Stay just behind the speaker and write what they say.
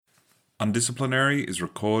Undisciplinary is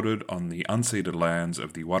recorded on the unceded lands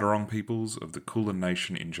of the Wadawurrung peoples of the Kulin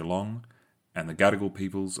Nation in Geelong and the Gadigal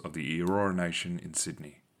peoples of the Eora Nation in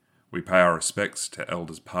Sydney. We pay our respects to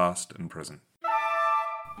elders past and present.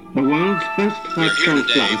 The world's first heart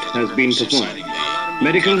transplant has been performed.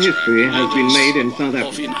 Medical history has been made in South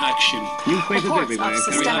Africa. Newspapers Reports everywhere of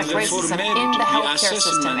systemic carry racism in the healthcare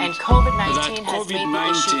system, and COVID-19 has made the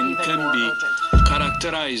issue even can more be urgent.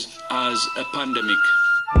 characterized as a pandemic.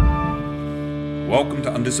 Welcome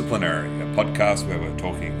to Undisciplinary, a podcast where we're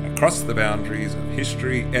talking across the boundaries of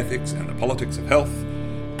history, ethics and the politics of health,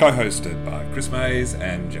 co-hosted by Chris Mays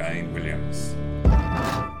and Jane Williams.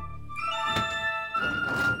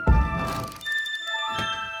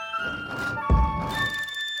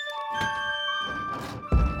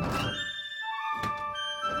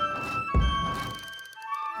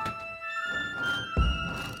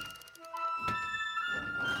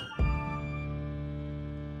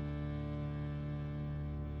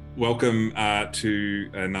 Welcome to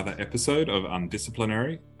another episode of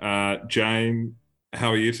Undisciplinary. Jane, how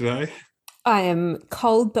are you today? I am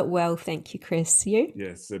cold but well, thank you, Chris. You?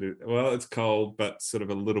 Yes, it is. Well, it's cold, but sort of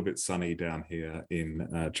a little bit sunny down here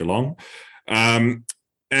in Geelong. And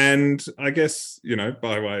I guess,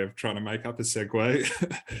 by way of trying to make up a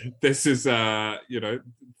segue, this is,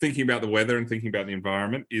 thinking about the weather and thinking about the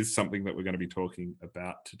environment is something that we're going to be talking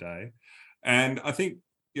about today. And I think,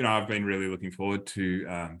 I've been really looking forward to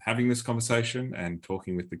having this conversation and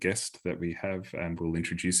talking with the guest that we have and we'll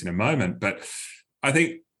introduce in a moment. But I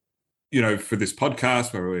think, for this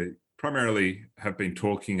podcast where we primarily have been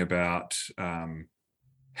talking about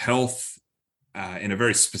health in a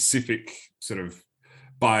very specific sort of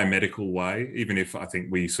biomedical way, even if I think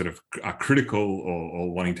we sort of are critical or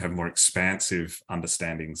wanting to have more expansive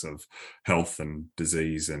understandings of health and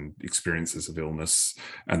disease and experiences of illness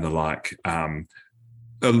and the like,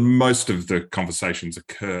 most of the conversations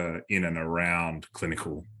occur in and around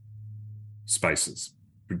clinical spaces.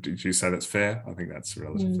 Did you say that's fair? I think that's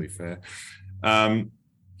relatively fair.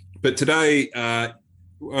 But today,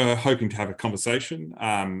 we're hoping to have a conversation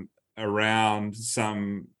around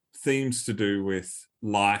some themes to do with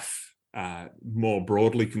life, more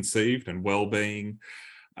broadly conceived, and well-being.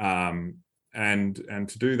 And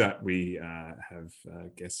to do that, we have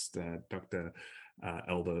guest Dr.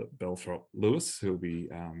 Elder Belthrop Lewis, who'll be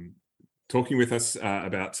talking with us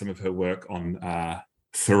about some of her work on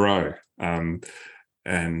Thoreau, and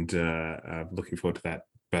looking forward to that.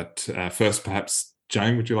 But first, perhaps,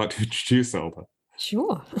 Jane, would you like to introduce Elder?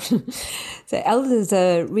 Sure. So Elder is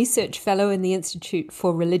a research fellow in the Institute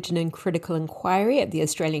for Religion and Critical Inquiry at the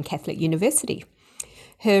Australian Catholic University.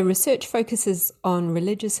 Her research focuses on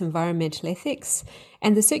religious environmental ethics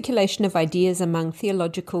and the circulation of ideas among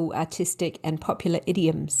theological, artistic, and popular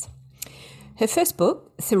idioms. Her first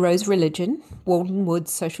book, Thoreau's Religion, Walden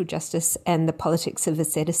Wood's Social Justice and the Politics of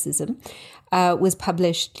Asceticism, was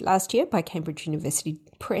published last year by Cambridge University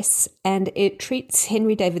Press, and it treats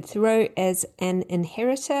Henry David Thoreau as an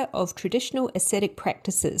inheritor of traditional ascetic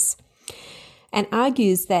practices and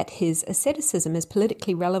argues that his asceticism is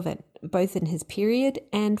politically relevant, both in his period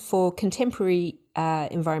and for contemporary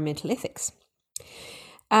environmental ethics.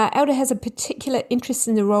 Elder has a particular interest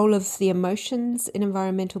in the role of the emotions in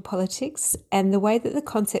environmental politics and the way that the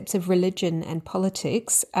concepts of religion and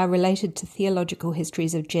politics are related to theological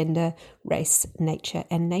histories of gender, race, nature,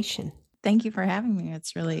 and nation. Thank you for having me.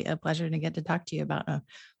 It's really a pleasure to get to talk to you about a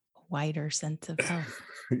wider sense of health.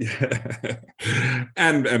 Yeah,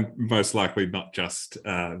 and most likely not just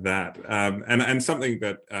that, and something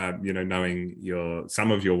that knowing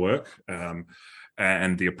some of your work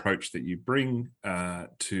and the approach that you bring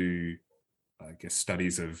to, I guess,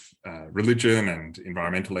 studies of religion and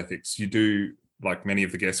environmental ethics. You do, like many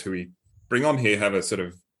of the guests who we bring on here, have a sort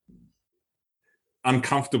of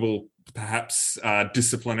uncomfortable, perhaps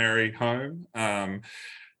disciplinary home.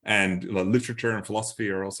 And literature and philosophy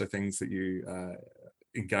are also things that you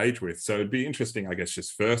engage with. So it'd be interesting, I guess,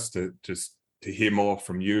 just first to hear more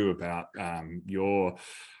from you about your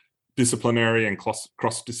disciplinary and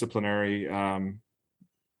cross-disciplinary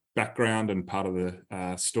background and part of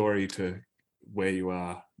the story to where you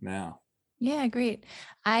are now. Yeah, great.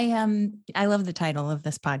 I love the title of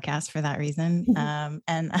this podcast for that reason.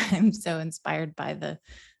 And I'm so inspired by the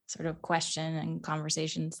sort of question and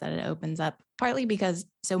conversations that it opens up, partly because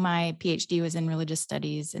my PhD was in religious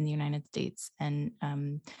studies in the United States, and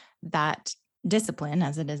that discipline,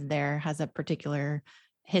 as it is there, has a particular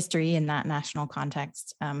history in that national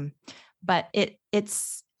context. But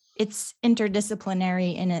it's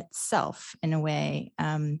interdisciplinary in itself, in a way,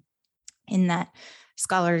 in that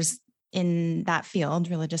scholars in that field,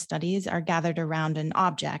 religious studies, are gathered around an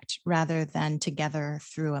object rather than together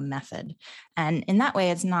through a method. And in that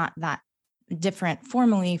way, it's not that different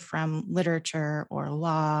formally from literature or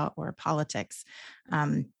law or politics,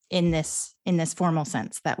 in this formal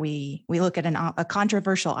sense, that we look at a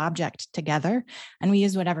controversial object together and we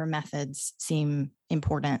use whatever methods seem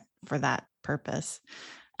important for that purpose.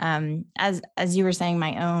 As you were saying,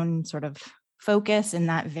 my own sort of focus in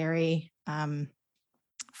that very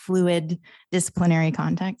fluid disciplinary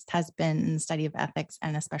context has been the study of ethics,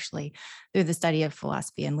 and especially through the study of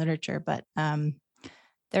philosophy and literature. But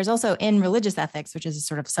there's also in religious ethics, which is a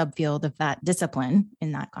sort of subfield of that discipline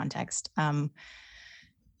in that context.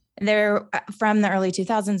 There, from the early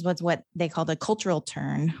 2000s, was what they called a cultural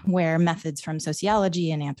turn, where methods from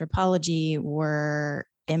sociology and anthropology were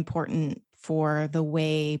important for the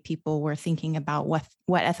way people were thinking about what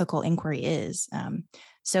ethical inquiry is.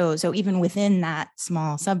 So even within that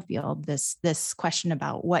small subfield, this question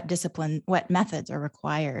about what methods are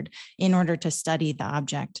required in order to study the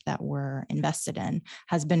object that we're invested in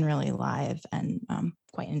has been really live and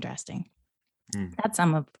quite interesting. That's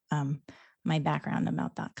some of my background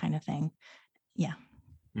about that kind of thing. Yeah.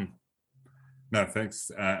 No, thanks.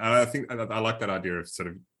 And I think I like that idea of sort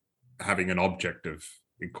of having an object of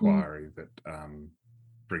inquiry that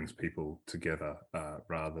brings people together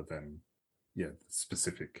rather than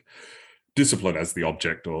specific discipline as the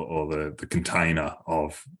object or the container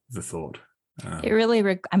of the thought. It really,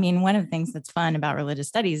 one of the things that's fun about religious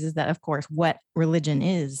studies is that, of course, what religion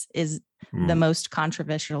is the most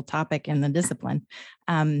controversial topic in the discipline.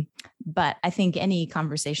 But I think any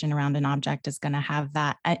conversation around an object is going to have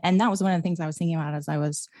that. And that was one of the things I was thinking about as I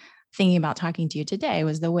was thinking about talking to you today,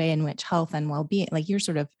 was the way in which health and well-being, like you're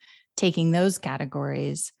sort of taking those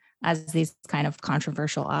categories as these kind of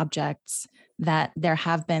controversial objects that there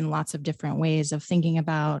have been lots of different ways of thinking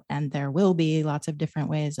about, and there will be lots of different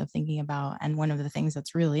ways of thinking about. And one of the things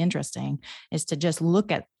that's really interesting is to just look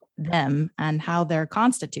at them and how they're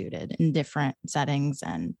constituted in different settings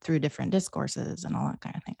and through different discourses and all that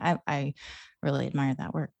kind of thing. I really admire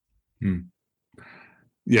that work.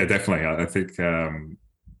 Yeah, definitely. I think,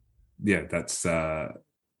 that's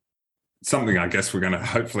something I guess we're going to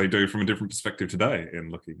hopefully do from a different perspective today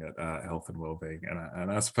in looking at health and well-being.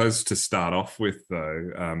 And I suppose to start off with,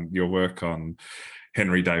 though, your work on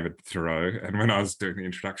Henry David Thoreau. And when I was doing the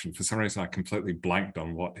introduction, for some reason, I completely blanked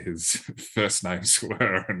on what his first names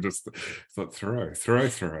were and just thought Thoreau.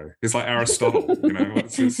 He's like Aristotle,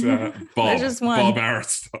 what's his Bob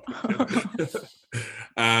Aristotle.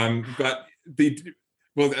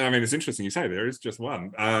 But it's interesting you say there is just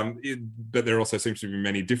one, but there also seems to be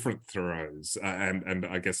many different Thoreaus, and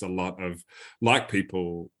I guess a lot of like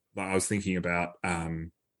people that I was thinking about,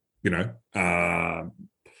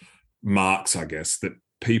 Marx, I guess, that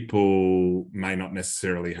people may not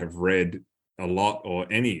necessarily have read a lot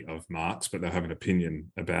or any of Marx, but they'll have an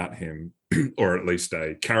opinion about him, or at least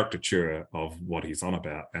a caricature of what he's on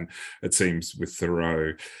about. And it seems with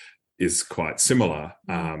Thoreau is quite similar,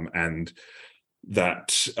 and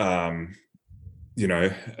that a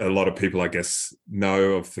lot of people, I guess,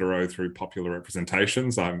 know of Thoreau through popular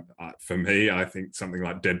representations. For me, I think something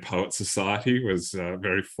like Dead Poets Society was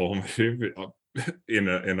very formative in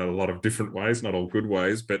a lot of different ways, not all good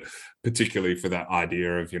ways, but particularly for that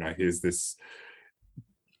idea of here's this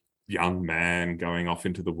young man going off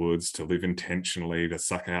into the woods to live intentionally, to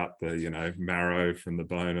suck out the marrow from the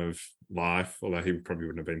bone of life, although he probably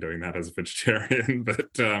wouldn't have been doing that as a vegetarian.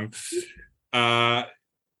 But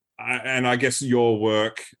and I guess your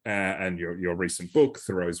work and your recent book,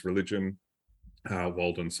 Thoreau's Religion,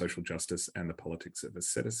 Walden's Social Justice and the Politics of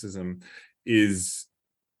Asceticism, is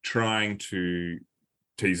trying to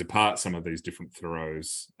tease apart some of these different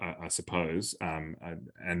Thoreaus, I suppose, and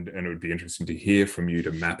it would be interesting to hear from you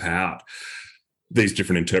to map out these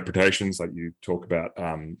different interpretations. Like you talk about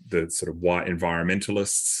the sort of white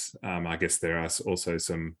environmentalists. I guess there are also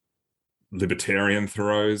some libertarian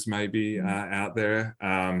Thoreaus maybe out there,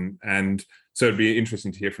 and so it'd be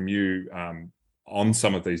interesting to hear from you on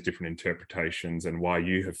some of these different interpretations and why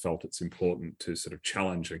you have felt it's important to sort of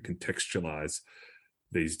challenge and contextualize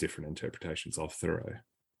these different interpretations of Thoreau.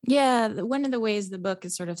 Yeah, one of the ways the book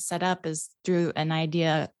is sort of set up is through an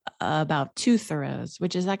idea about two Thoreaus,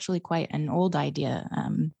 which is actually quite an old idea.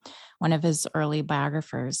 One of his early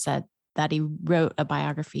biographers said that he wrote a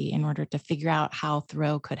biography in order to figure out how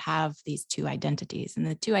Thoreau could have these two identities. And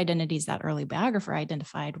the two identities that early biographer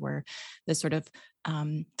identified were the sort of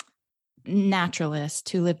naturalist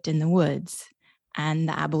who lived in the woods and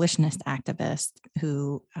the abolitionist activist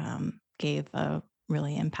who gave a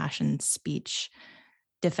really impassioned speech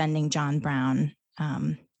defending John Brown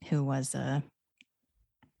who was a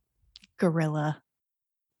guerrilla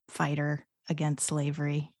fighter against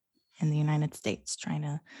slavery in the United States, trying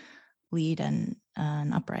to lead an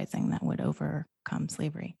uprising that would overcome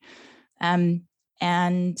slavery. And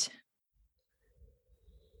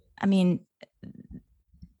I mean,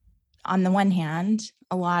 on the one hand,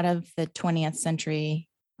 a lot of the 20th century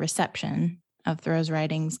reception of Thoreau's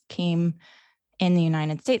writings came in the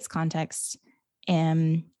United States context,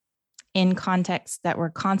 in contexts that were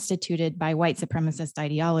constituted by white supremacist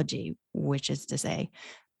ideology, which is to say,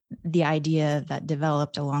 the idea that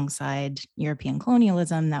developed alongside European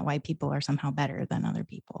colonialism that white people are somehow better than other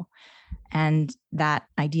people. And that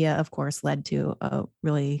idea, of course, led to a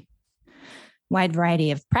really wide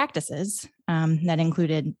variety of practices that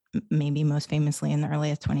included, maybe most famously in the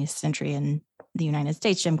earliest 20th century in the United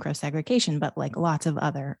States, Jim Crow segregation, but like lots of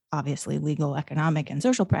other, obviously, legal, economic, and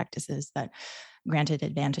social practices that granted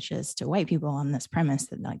advantages to white people on this premise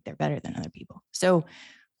that like they're better than other people. So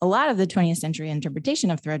a lot of the 20th century interpretation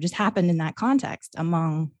of Thoreau just happened in that context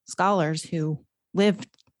among scholars who lived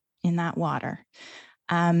in that water.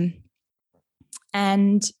 And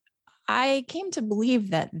I came to believe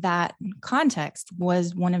that context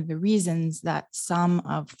was one of the reasons that some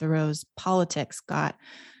of Thoreau's politics got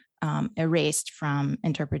erased from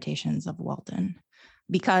interpretations of Walden.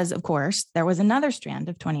 Because, of course, there was another strand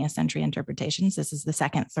of 20th century interpretations. This is the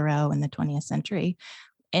second Thoreau in the 20th century,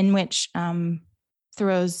 in which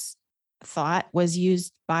Thoreau's thought was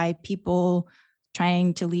used by people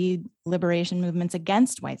trying to lead liberation movements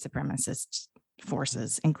against white supremacist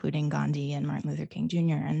forces, including Gandhi and Martin Luther King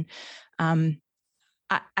Jr. And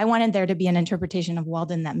I wanted there to be an interpretation of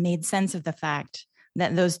Walden that made sense of the fact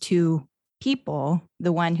that those two people,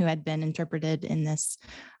 the one who had been interpreted in this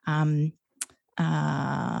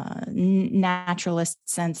naturalist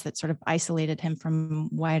sense that sort of isolated him from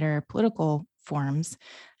wider political forms,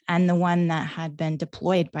 and the one that had been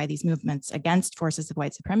deployed by these movements against forces of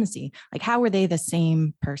white supremacy, like how were they the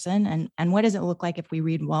same person? And what does it look like if we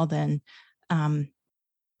read Walden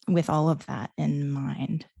with all of that in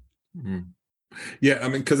mind? Mm. Yeah, I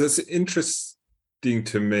mean, because it's interesting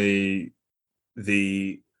to me,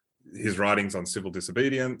 his writings on civil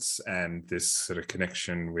disobedience and this sort of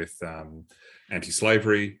connection with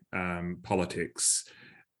anti-slavery politics.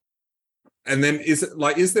 And then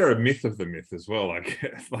is there a myth of the myth as well? Like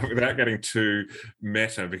without getting too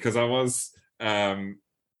meta, because I was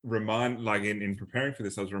reminded, like in preparing for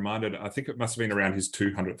this, I was reminded, I think it must have been around his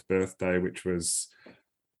 200th birthday, which was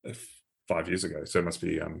 5 years ago. So it must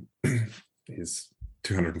be his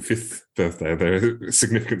 205th birthday. There are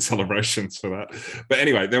significant celebrations for that. But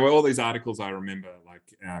anyway, there were all these articles I remember, like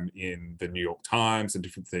in the New York Times and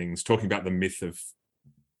different things, talking about the myth of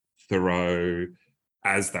Thoreau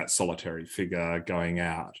as that solitary figure going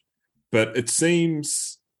out. But it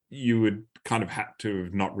seems you would kind of have to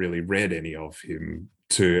have not really read any of him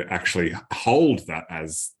to actually hold that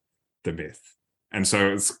as the myth. And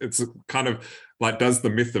so it's kind of like, does the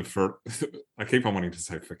myth of, I keep on wanting to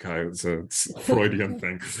say Foucault, it's a Freudian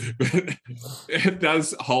thing, but it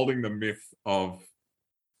does holding the myth of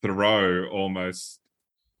Thoreau almost,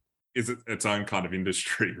 is it its own kind of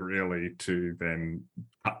industry really to then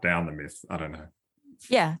cut down the myth? I don't know.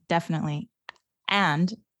 Yeah, definitely.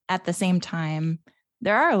 And at the same time,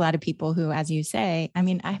 there are a lot of people who, as you say, I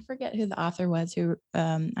mean, I forget who the author was who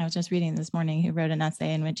I was just reading this morning, who wrote an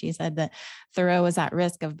essay in which he said that Thoreau was at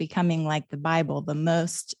risk of becoming like the Bible, the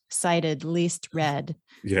most cited, least read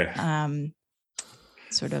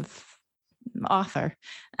sort of author.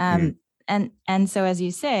 And so, as you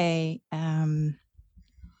say,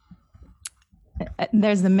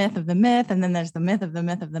 there's the myth of the myth, and then there's the myth of the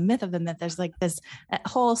myth of the myth of the myth. There's like this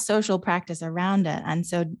whole social practice around it. And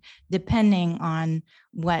so depending on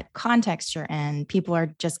what context you're in, people are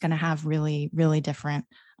just going to have really, really different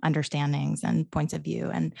understandings and points of view.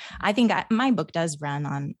 And I think my book does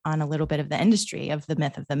run on a little bit of the industry of the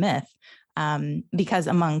myth of the myth, because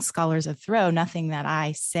among scholars of Thoreau, nothing that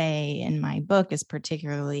I say in my book is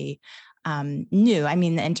particularly new. I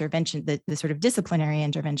mean, the intervention, the sort of disciplinary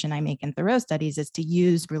intervention I make in Thoreau studies is to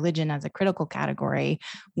use religion as a critical category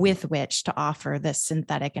with which to offer this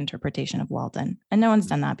synthetic interpretation of Walden. And no one's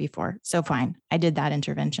done that before. So fine, I did that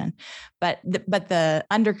intervention. But the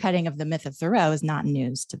undercutting of the myth of Thoreau is not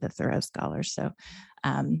news to the Thoreau scholars. So,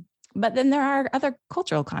 but then there are other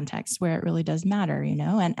cultural contexts where it really does matter, you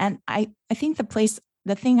know, and I think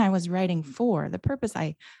the thing I was writing for, the purpose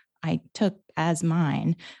I took as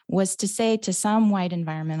mine was to say to some white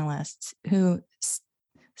environmentalists who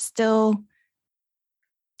still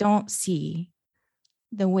don't see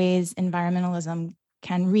the ways environmentalism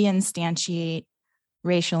can reinstantiate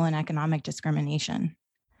racial and economic discrimination,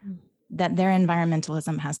 that their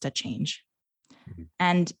environmentalism has to change. Mm-hmm.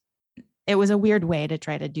 And it was a weird way to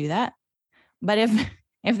try to do that. But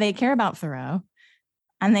if they care about Thoreau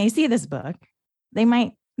and they see this book, they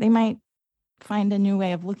might find a new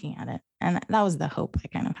way of looking at it. And that was the hope I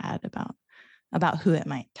kind of had about who it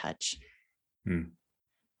might touch.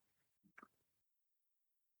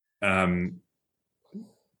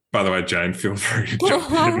 By the way, Jane, feel free to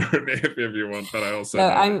jump in if you want, but I also... No,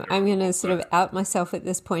 I'm going to sort of out myself at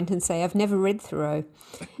this point and say I've never read Thoreau.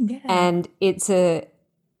 Yeah. And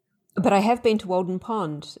but I have been to Walden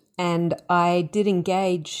Pond, and I did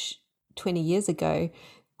engage 20 years ago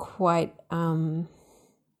quite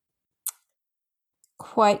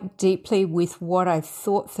deeply with what I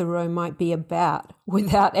thought Thoreau might be about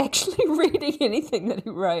without actually reading anything that he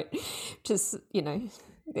wrote. Just,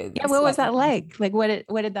 Yeah, what was that like? Like, what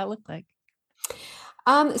did that look like?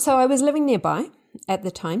 So I was living nearby at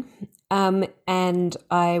the time, and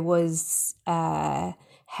I was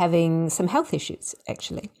having some health issues,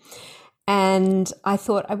 actually. And I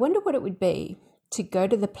thought, I wonder what it would be to go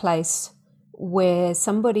to the place where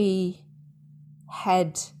somebody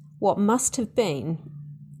had what must have been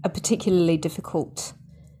a particularly difficult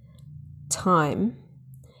time,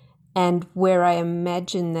 and where I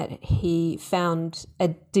imagine that he found a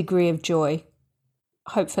degree of joy,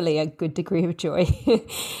 hopefully a good degree of joy,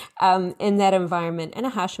 in that environment. And a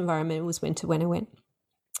harsh environment. It was winter when I went,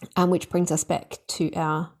 which brings us back to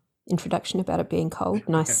our introduction about it being cold.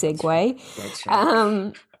 Nice segue. That's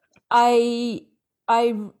right.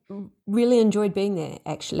 I really enjoyed being there,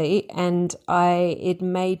 actually, and it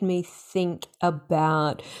made me think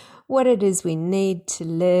about what it is we need to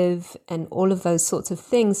live and all of those sorts of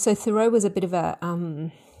things. So Thoreau was a bit of a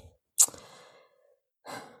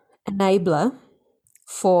enabler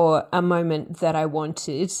for a moment that I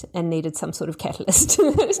wanted and needed some sort of catalyst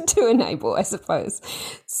to enable, I suppose.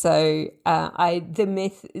 So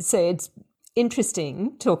it's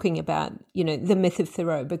interesting talking about, the myth of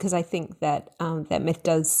Thoreau, because I think that that myth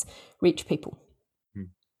does reach people.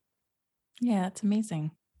 Yeah, it's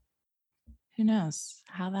amazing. Who knows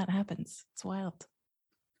how that happens? It's wild.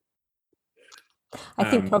 I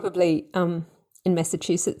think probably in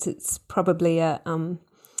Massachusetts, it's probably a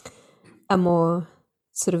more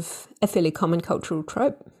sort of a fairly common cultural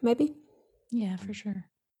trope, maybe. Yeah, for sure.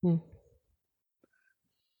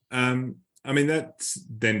 I mean, that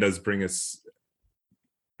then does bring us.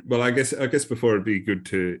 Well, I guess before it'd be good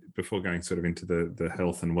before going sort of into the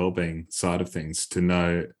health and well-being side of things, to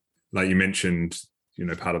know, like you mentioned,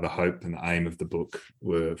 part of the hope and the aim of the book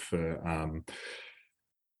were for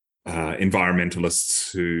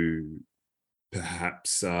environmentalists who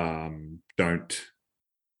perhaps aren't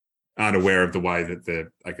aware of the way that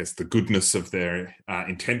the goodness of their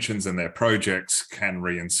intentions and their projects can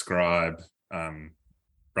reinscribe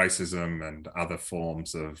racism and other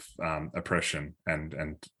forms of oppression,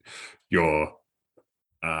 and your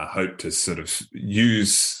hope to sort of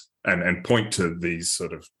use and point to these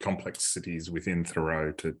sort of complexities within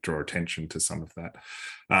Thoreau to draw attention to some of that.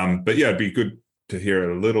 But yeah, it'd be good to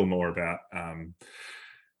hear a little more about,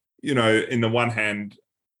 in the one hand,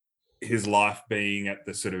 his life being at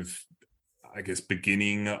the sort of, I guess,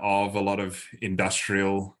 beginning of a lot of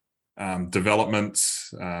industrial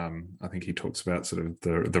developments. I think he talks about sort of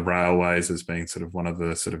the railways as being sort of one of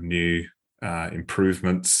the sort of new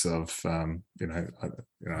improvements of, I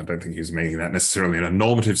don't think he was meaning that necessarily in a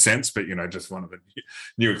normative sense, but, just one of the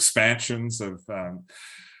new expansions of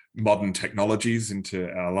modern technologies into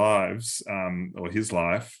our lives, or his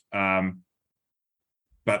life.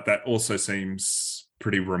 But that also seems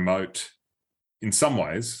pretty remote in some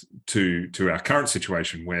ways to our current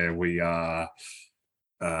situation, where we are,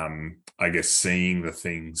 I guess, seeing the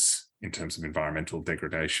things in terms of environmental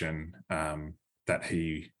degradation that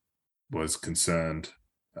he was concerned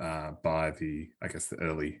by the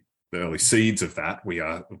early seeds of that. We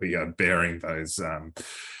are bearing those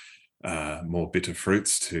more bitter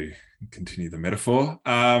fruits, to continue the metaphor.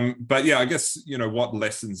 But yeah, I guess, what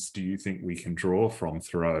lessons do you think we can draw from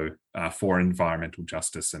Thoreau for environmental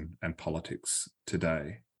justice and politics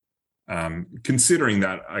today? Considering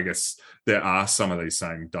that, I guess, there are some of these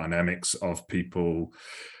same dynamics of people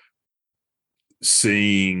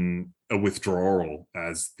seeing a withdrawal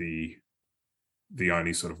as the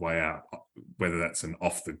only sort of way out, whether that's an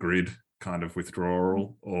off the grid kind of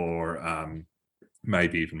withdrawal, or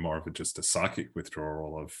maybe even more of just a psychic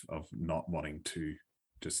withdrawal of not wanting to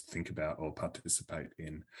just think about or participate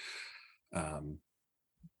in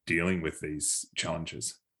dealing with these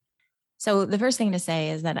challenges. So the first thing to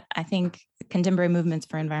say is that I think contemporary movements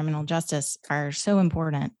for environmental justice are so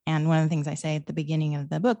important. And one of the things I say at the beginning of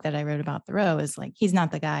the book that I wrote about Thoreau is like, he's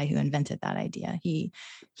not the guy who invented that idea.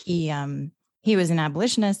 He was an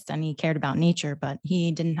abolitionist and he cared about nature, but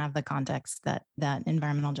he didn't have the context that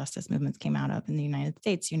environmental justice movements came out of in the United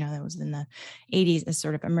States. That was in the 80s, a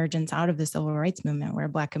sort of emergence out of the civil rights movement where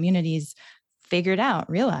Black communities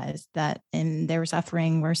realized that they were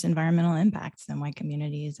suffering worse environmental impacts than white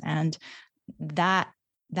communities. And the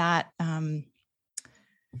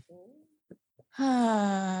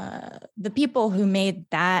people who made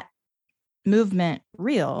that movement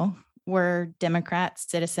real were Democrat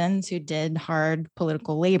citizens who did hard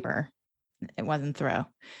political labor. It wasn't Thoreau.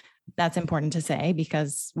 That's important to say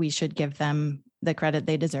because we should give them the credit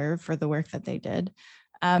they deserve for the work that they did.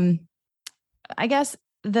 I guess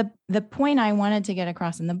the point I wanted to get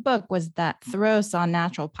across in the book was that Thoreau saw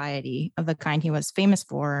natural piety of the kind he was famous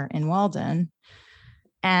for in Walden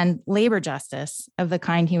and labor justice of the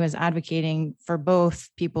kind he was advocating for both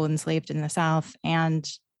people enslaved in the South and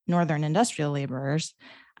Northern industrial laborers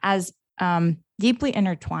as deeply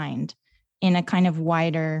intertwined in a kind of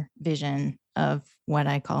wider vision of what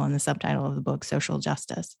I call in the subtitle of the book, social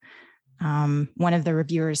justice. One of the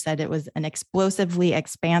reviewers said it was an explosively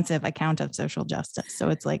expansive account of social justice. So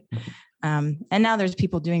it's like, and now there's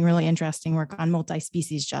people doing really interesting work on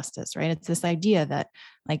multi-species justice, right? It's this idea that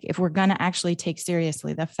like, if we're going to actually take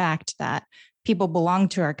seriously the fact that people belong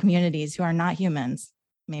to our communities who are not humans,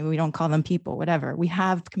 maybe we don't call them people, whatever. We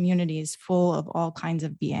have communities full of all kinds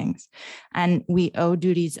of beings, and we owe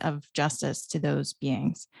duties of justice to those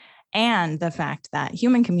beings. And the fact that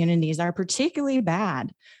human communities are particularly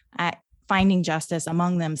bad at finding justice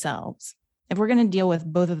among themselves. If we're going to deal with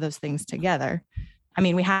both of those things together,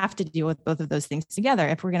 we have to deal with both of those things together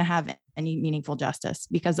if we're going to have any meaningful justice,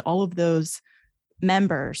 because all of those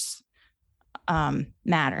members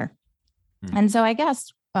matter. And so I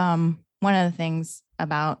guess one of the things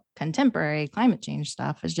about contemporary climate change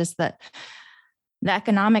stuff is just that the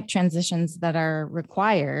economic transitions that are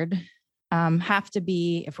required have to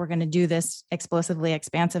be, if we're going to do this explosively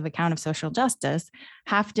expansive account of social justice,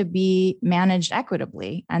 have to be managed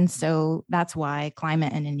equitably. And so that's why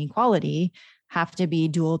climate and inequality have to be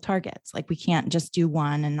dual targets. Like we can't just do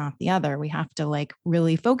one and not the other. We have to like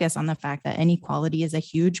really focus on the fact that inequality is a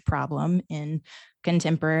huge problem in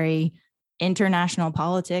contemporary international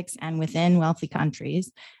politics and within wealthy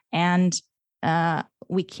countries. And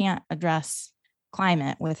we can't address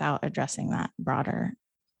climate without addressing that broader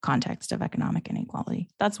context of economic inequality.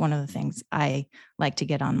 That's one of the things I like to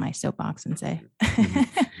get on my soapbox and say.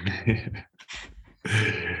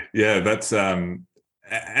 Yeah, that's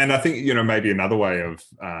and I think maybe another way of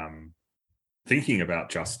thinking about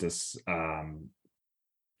justice,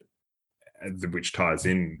 which ties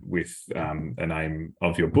in with an aim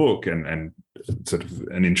of your book and sort of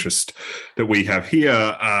an interest that we have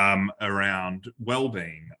here around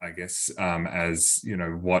well-being, I guess, as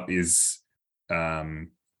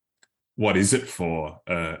what is it for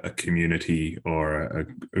a community or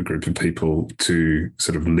a group of people to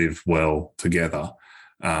sort of live well together?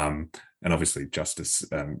 And obviously justice,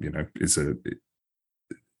 is a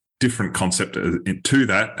different concept to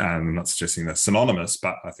that. I'm not suggesting they're synonymous,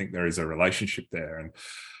 but I think there is a relationship there. And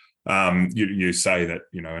you say that,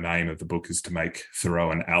 an aim of the book is to make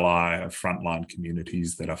Thoreau an ally of frontline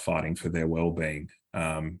communities that are fighting for their well-being.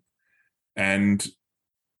 And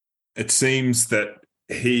it seems that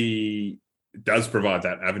he does provide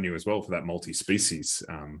that avenue as well for that multi-species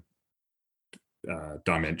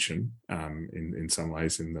dimension in some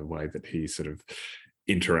ways, in the way that he sort of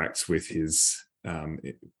interacts with his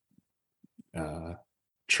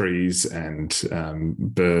trees and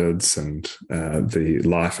birds and the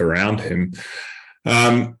life around him.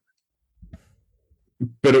 But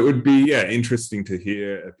it would be interesting to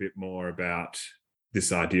hear a bit more about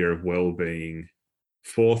this idea of well-being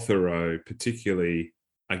for Thoreau, particularly,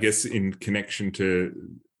 I guess, in connection to,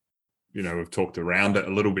 we've talked around it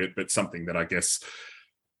a little bit, but something that I guess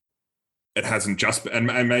it hasn't just, and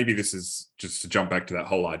maybe this is just to jump back to that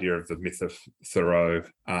whole idea of the myth of Thoreau,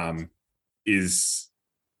 is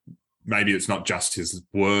maybe it's not just his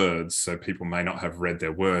words, so people may not have read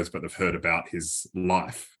their words, but they've heard about his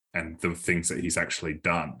life and the things that he's actually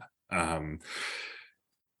done. And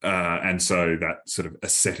so that sort of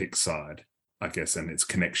ascetic side, I guess, and its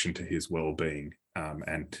connection to his well-being,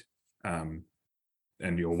 and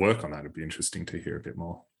your work on that would be interesting to hear a bit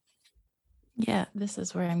more. Yeah, this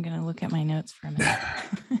is where I'm going to look at my notes for a minute.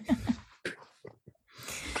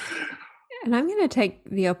 And I'm going to take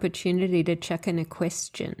the opportunity to chuck in a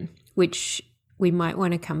question, which we might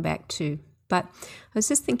want to come back to. But I was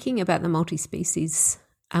just thinking about the multi-species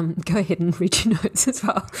go ahead and read your notes as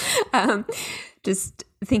well. Just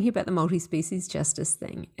thinking about the multi-species justice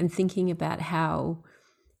thing and thinking about how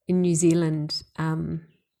in New Zealand, the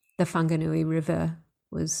Whanganui River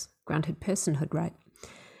was granted personhood, right?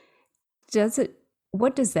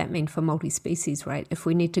 What does that mean for multi-species, right? If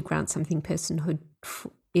we need to grant something personhood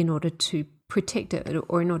in order to protect it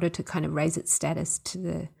or in order to kind of raise its status to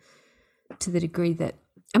the degree that,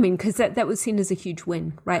 I mean, because that was seen as a huge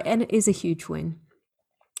win, right? And it is a huge win.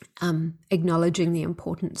 Acknowledging the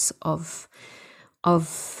importance of a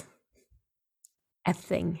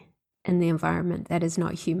thing in the environment that is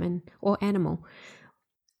not human or animal,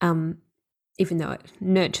 even though it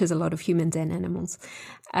nurtures a lot of humans and animals.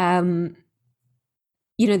 That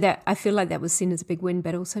I feel like that was seen as a big win,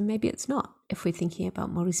 but also maybe it's not if we're thinking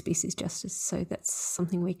about multi-species justice. So that's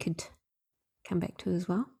something we could come back to as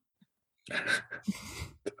well.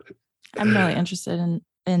 I'm really interested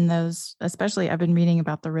in those, especially I've been reading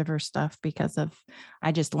about the river stuff because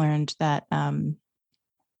I just learned that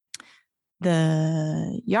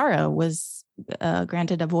the Yarra was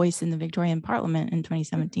granted a voice in the Victorian Parliament in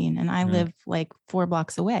 2017, and I live like 4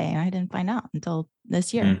 blocks away, and I didn't find out until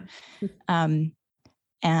this year.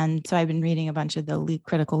 And so I've been reading a bunch of the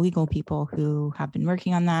critical legal people who have been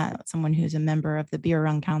working on that. Someone who's a member of the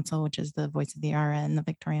Birrarung Council, which is the voice of the Yarra in the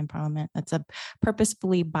Victorian Parliament. That's a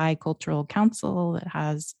purposefully bicultural council that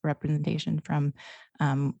has representation from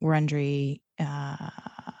Wurundjeri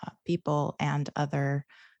people and other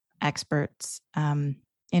experts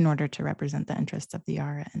in order to represent the interests of the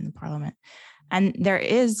Yarra in the Parliament. And there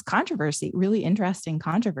is controversy, really interesting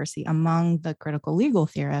controversy among the critical legal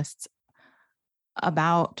theorists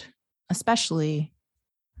about, especially,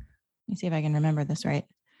 let me see if I can remember this right,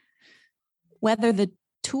 whether the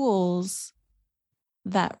tools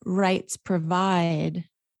that rights provide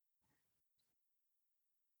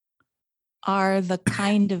are the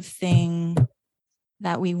kind of thing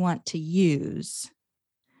that we want to use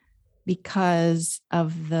because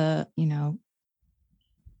of the,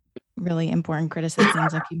 really important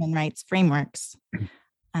criticisms of human rights frameworks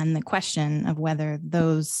and the question of whether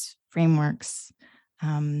those frameworks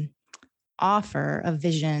offer a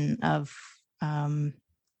vision of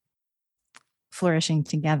flourishing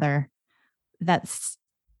together that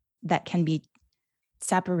can be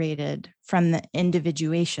separated from the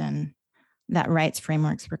individuation that rights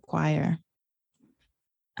frameworks require.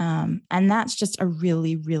 And that's just a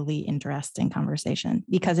really, really interesting conversation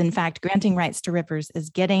because, in fact, granting rights to rivers is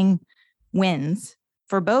getting wins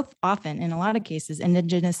for both, often in a lot of cases,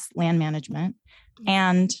 Indigenous land management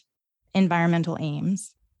and environmental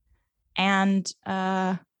aims. And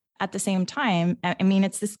at the same time, I mean,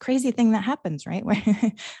 it's this crazy thing that happens, right? Where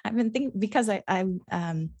I've been thinking, because because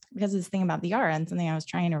of this thing about the Yarra and something I was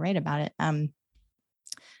trying to write about it,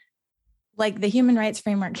 like the human rights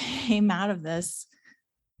framework came out of this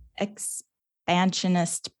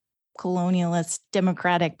expansionist, colonialist,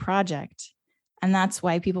 democratic project. And that's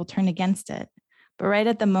why people turn against it. But right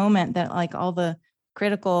at the moment that like all the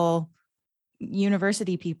critical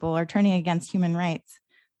university people are turning against human rights,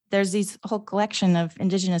 there's these whole collection of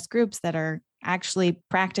Indigenous groups that are actually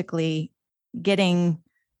practically getting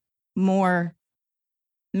more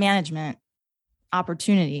management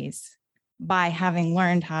opportunities by having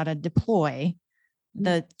learned how to deploy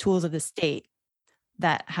the tools of the state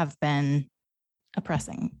that have been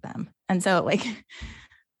oppressing them. And so like,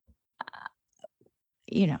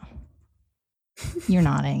 you're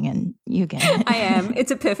nodding and you get it. I am. It's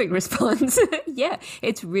a perfect response. Yeah,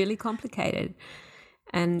 it's really complicated.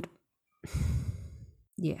 And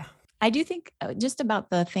yeah. I do think just about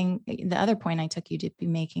the other point I took you to be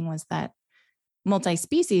making was that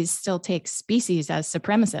multi-species still takes species as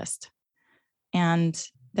supremacist. And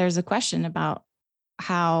there's a question about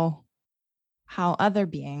how other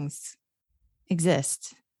beings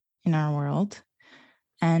exist in our world.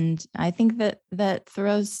 And I think that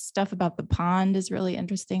Thoreau's stuff about the pond is really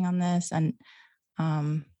interesting on this. And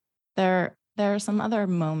there are some other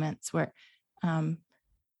moments where,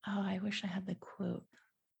 I wish I had the quote.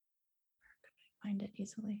 Where could I find it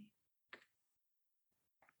easily?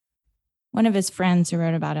 One of his friends who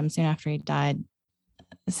wrote about him soon after he died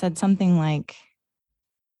said something like,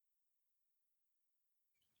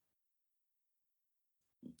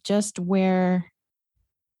 just where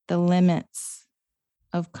the limits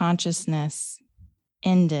of consciousness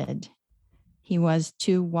ended, he was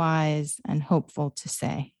too wise and hopeful to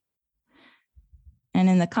say. And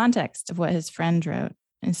in the context of what his friend wrote,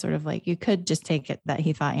 it's sort of like, you could just take it that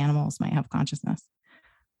he thought animals might have consciousness.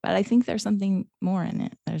 But I think there's something more in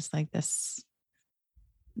it. There's like this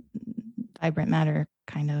vibrant matter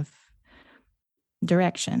kind of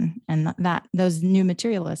direction. And that those new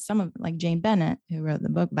materialists, some of like Jane Bennett, who wrote the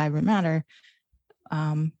book Vibrant Matter,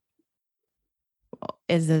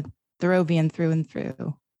 is a Thoreauvian through and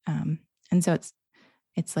through. And so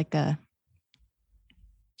it's like that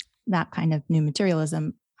kind of new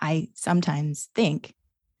materialism, I sometimes think,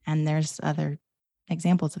 and there's other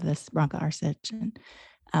examples of this, Branka Arsic,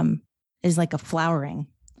 is like a flowering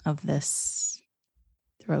of this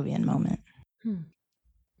Thoreauvian moment.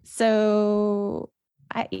 So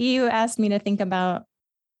you asked me to think about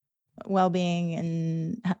well-being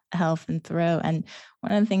and health and Thoreau, and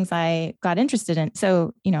one of the things I got interested in.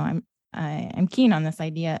 So I'm keen on this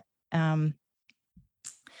idea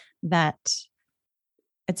that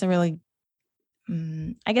it's a really,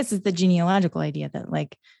 I guess it's the genealogical idea that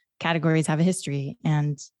like categories have a history,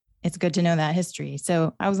 and it's good to know that history.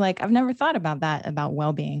 So I was like, I've never thought about that, about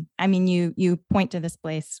well-being. I mean, you point to this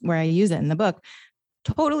place where I use it in the book,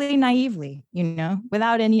 totally naively,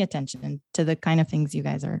 without any attention to the kind of things you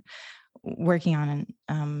guys are working on.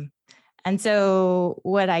 And so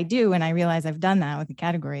what I do when I realize I've done that with the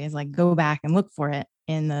category is like go back and look for it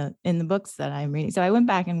in the books that I'm reading. So I went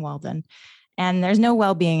back in Walden, and there's no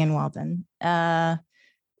well-being in Walden.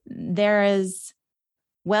 There is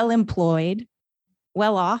well-employed,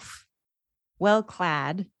 well-off,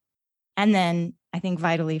 well-clad, and then I think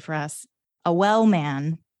vitally for us, a well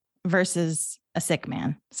man versus a sick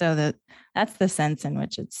man. So that's the sense in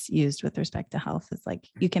which it's used with respect to health. It's like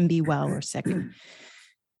you can be well or sick.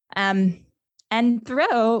 And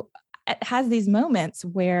Thoreau has these moments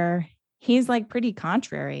where he's like pretty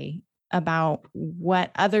contrary about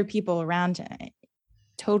what other people around him,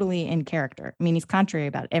 totally in character. I mean, he's contrary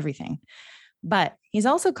about everything, but he's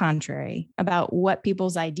also contrary about what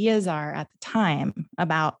people's ideas are at the time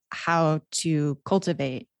about how to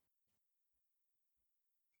cultivate.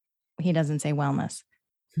 He doesn't say wellness,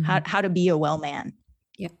 how to be a well man.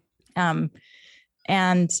 Yeah.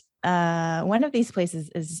 And one of these places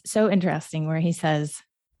is so interesting where he says,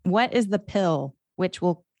 what is the pill which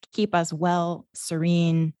will keep us well,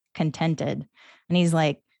 serene, contented? And he's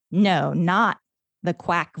like, no, not the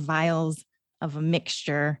quack vials of a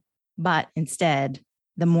mixture, but instead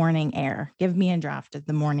the morning air. Give me a draught of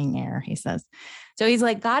the morning air, he says. So he's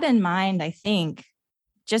like got in mind, I think,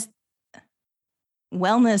 just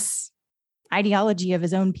wellness ideology of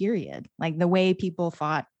his own period, like the way people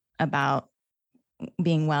thought about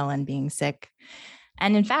being well and being sick.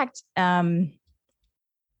 And in fact,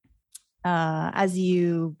 as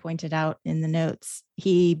you pointed out in the notes,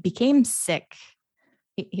 he became sick.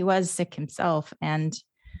 He was sick himself, and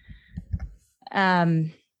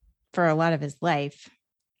for a lot of his life.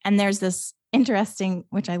 And there's this interesting,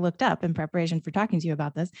 which I looked up in preparation for talking to you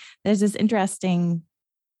about this, there's this interesting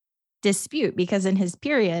dispute because in his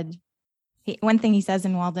period, one thing he says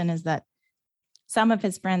in Walden is that some of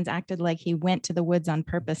his friends acted like he went to the woods on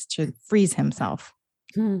purpose to freeze himself.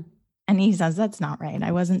 And he says, that's not right.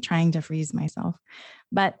 I wasn't trying to freeze myself.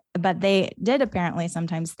 But they did apparently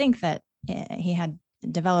sometimes think that he had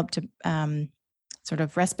developed sort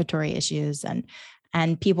of respiratory issues,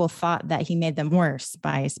 and people thought that he made them worse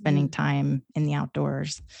by spending time in the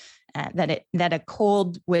outdoors, that a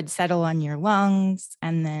cold would settle on your lungs,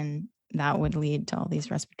 and then that would lead to all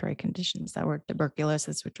these respiratory conditions that were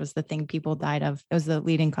tuberculosis, which was the thing people died of. It was the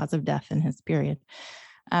leading cause of death in his period.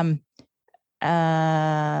 But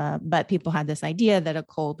people had this idea that a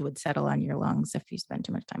cold would settle on your lungs if you spend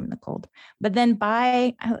too much time in the cold. But then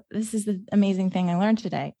this is the amazing thing I learned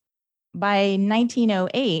today. By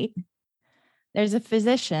 1908, there's a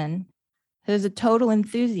physician who's a total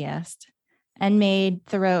enthusiast and made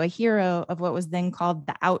Thoreau a hero of what was then called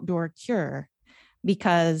the outdoor cure.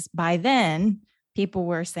 Because by then, people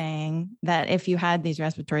were saying that if you had these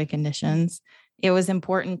respiratory conditions, it was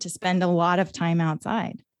important to spend a lot of time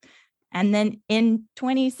outside. And then in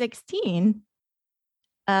 2016,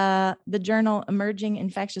 the journal Emerging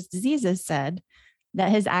Infectious Diseases said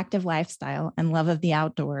that his active lifestyle and love of the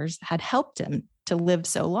outdoors had helped him to live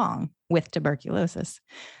so long with tuberculosis.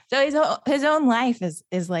 So his own life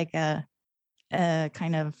is like a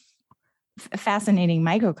kind of fascinating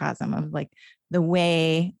microcosm of like the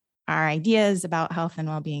way our ideas about health and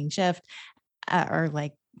well-being shift are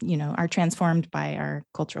transformed by our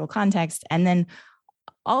cultural context. And then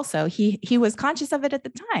also he was conscious of it at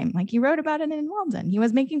the time. Like he wrote about it in Walden. He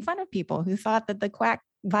was making fun of people who thought that the quack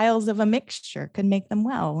vials of a mixture could make them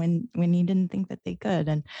well when he didn't think that they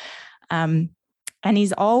could. And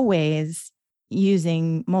he's always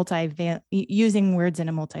using words in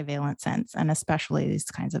a multivalent sense, and especially these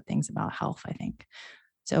kinds of things about health, I think.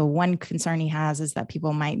 So one concern he has is that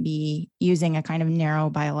people might be using a kind of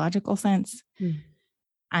narrow biological sense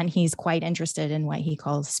and he's quite interested in what he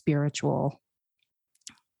calls a spiritual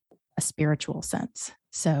sense.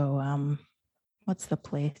 So what's the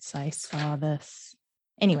place I saw this?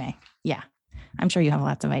 Anyway, yeah, I'm sure you have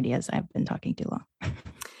lots of ideas. I've been talking too long.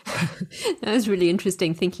 That was really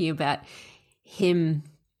interesting, thinking about him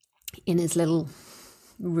in his little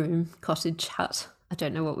room, cottage hut. I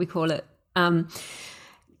don't know what we call it. I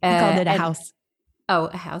called it a house. Oh,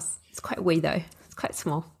 a house. It's quite wee though. It's quite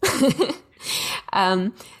small.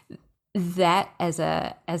 That as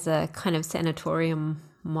a kind of sanatorium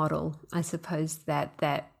model, I suppose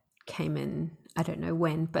that came in, I don't know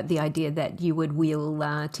when, but the idea that you would wheel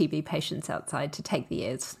TB patients outside to take the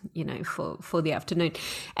airs, for the afternoon,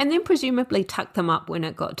 and then presumably tuck them up when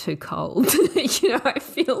it got too cold. I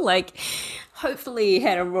feel like hopefully he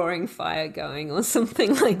had a roaring fire going or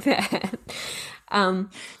something like that.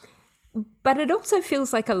 But it also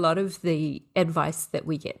feels like a lot of the advice that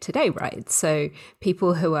we get today, right? So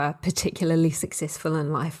people who are particularly successful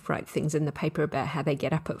in life write things in the paper about how they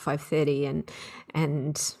get up at 5:30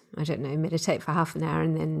 and I don't know, meditate for half an hour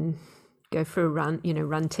and then go for a run,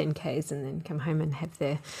 run 10Ks and then come home and have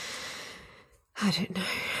their, I don't know,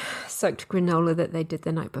 soaked granola that they did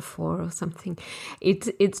the night before or something.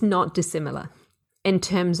 It's not dissimilar in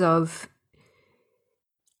terms of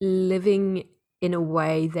living in a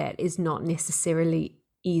way that is not necessarily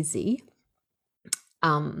easy,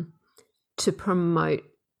 to promote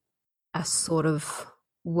a sort of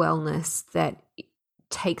wellness that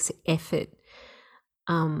takes effort,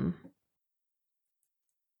 and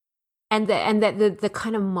that the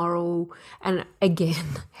kind of moral, and again,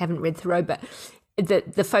 haven't read Thoreau, but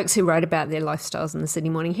the folks who write about their lifestyles in the Sydney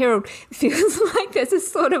Morning Herald feels like there's a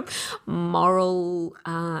sort of moral,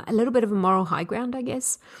 a little bit of a moral high ground, I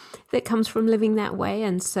guess, that comes from living that way,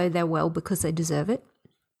 and so they're well because they deserve it.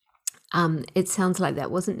 It sounds like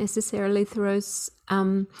that wasn't necessarily Thoreau's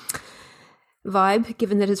vibe,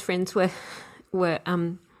 given that his friends were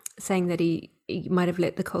saying that he might have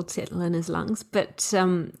let the cold settle in his lungs. But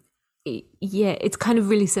yeah, it's kind of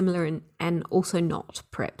really similar and also not,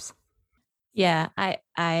 perhaps. Yeah,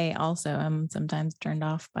 I also am sometimes turned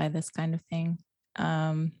off by this kind of thing.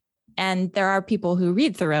 And there are people who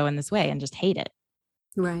read Thoreau in this way and just hate it.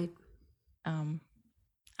 Right.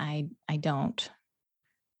 I don't.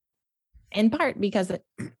 In part because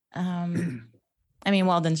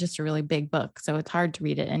Walden's just a really big book, so it's hard to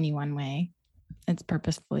read it any one way. It's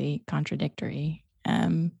purposefully contradictory.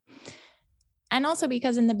 And also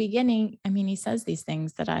because in the beginning, he says these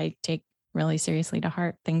things that I take really seriously to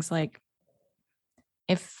heart. Things like,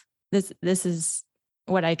 if this is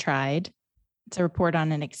what I tried to report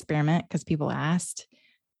on an experiment because people asked,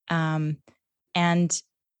 and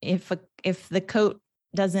if the coat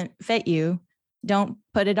doesn't fit you, don't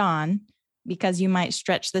put it on because you might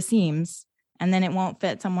stretch the seams and then it won't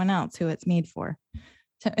fit someone else who it's made for.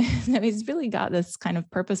 So he's really got this kind of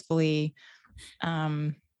purposefully,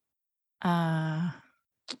 what's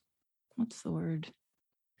the word?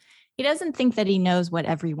 He doesn't think that he knows what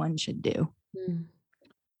everyone should do. Mm.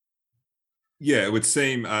 Yeah, it would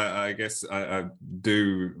seem, I guess I'm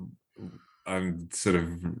sort of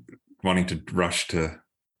wanting to rush to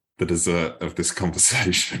the dessert of this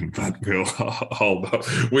conversation, but we'll hold up,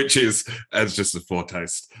 which is, as just a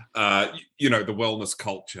foretaste, the wellness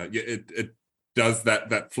culture. It does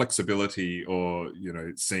that flexibility, or,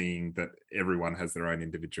 seeing that everyone has their own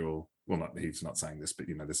individual, he's not saying this, but,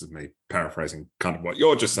 this is me paraphrasing kind of what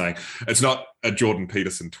you're just saying. It's not a Jordan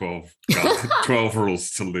Peterson 12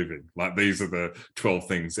 rules to living. Like, these are the 12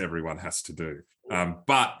 things everyone has to do.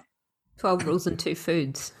 But 12 rules and 2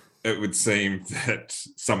 foods. It would seem that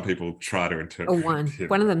some people try to interpret. Or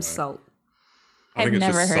one of them's salt. I've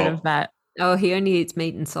never heard of that. Oh, he only eats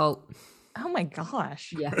meat and salt. Oh my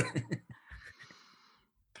gosh. Yeah.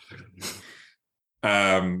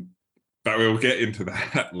 But we'll get into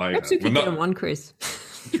that later. Perhaps we could get him on, Chris.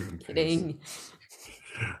 Kidding.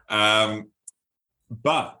 But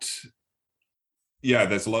yeah,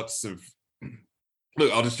 there's lots of.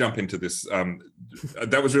 Look, I'll just jump into this.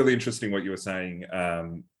 That was really interesting what you were saying,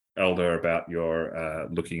 Elder, about your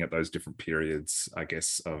looking at those different periods, I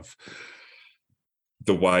guess, of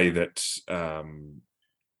the way that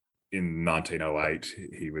in 1908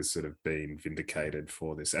 he was sort of being vindicated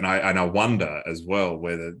for this, and I wonder as well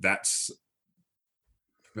whether that's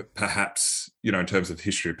perhaps, in terms of the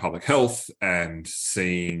history of public health and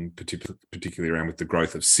seeing particularly around with the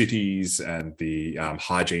growth of cities and the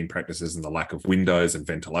hygiene practices and the lack of windows and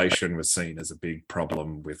ventilation was seen as a big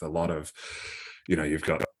problem with a lot of, you've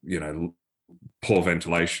got, poor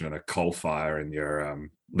ventilation and a coal fire in your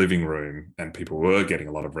living room, and people were getting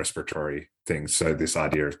a lot of respiratory things. So this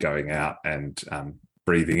idea of going out and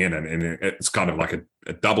breathing in, and it's kind of like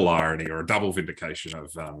a double irony or a double vindication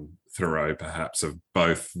of Thoreau, perhaps, of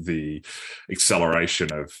both the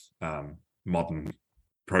acceleration of modern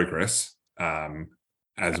progress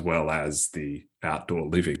as well as the outdoor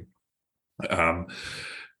living. And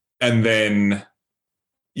then,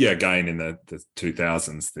 again, in the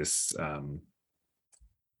 2000s, this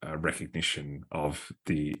recognition of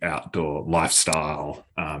the outdoor lifestyle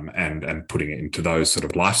and putting it into those sort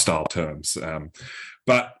of lifestyle terms.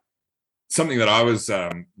 But something that I was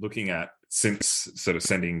looking at since sort of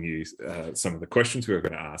sending you some of the questions we were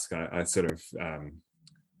going to ask, I sort of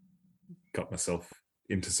got myself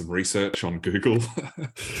into some research on Google.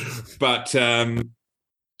 But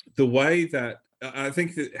the way that I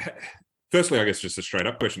think that, firstly, I guess just a straight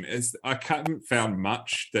up question is, I haven't found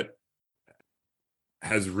much that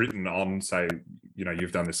has written on, say,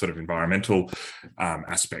 you've done this sort of environmental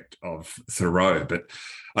aspect of Thoreau, but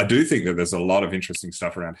I do think that there's a lot of interesting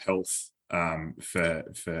stuff around health for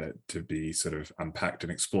to be sort of unpacked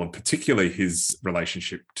and explored, particularly his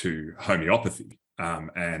relationship to homeopathy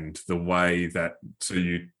and the way that, so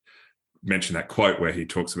you mentioned that quote where he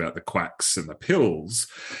talks about the quacks and the pills.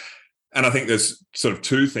 And I think there's sort of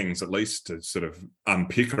two things, at least, to sort of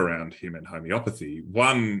unpick around him and homeopathy.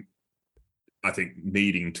 One, I think,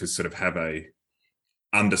 needing to sort of have a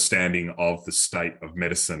understanding of the state of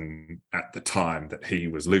medicine at the time that he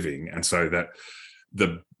was living. And so that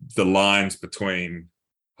the lines between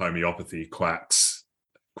homeopathy, quacks,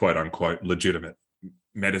 quote unquote, legitimate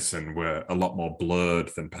medicine were a lot more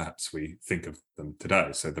blurred than perhaps we think of them today.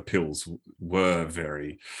 So the pills were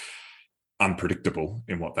very unpredictable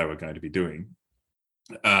in what they were going to be doing.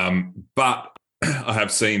 But I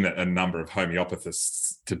have seen that a number of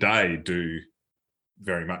homeopathists today do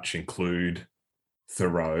very much include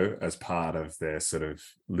Thoreau as part of their sort of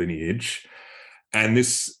lineage. And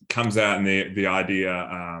this comes out in the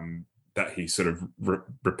idea that he sort of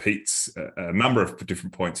repeats a number of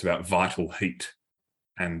different points about vital heat.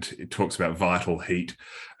 And it talks about vital heat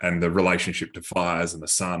and the relationship to fires and the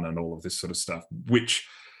sun and all of this sort of stuff, which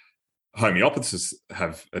homeopathists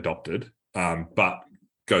have adopted, but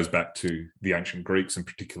goes back to the ancient Greeks, and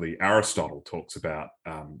particularly Aristotle talks about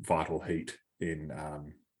vital heat in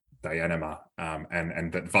De Anima,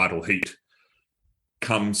 and that vital heat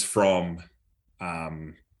comes from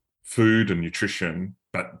food and nutrition,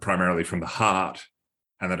 but primarily from the heart,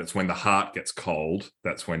 and that it's when the heart gets cold,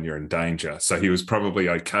 that's when you're in danger. So he was probably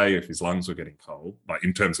okay if his lungs were getting cold. Like,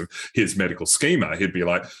 in terms of his medical schema, he'd be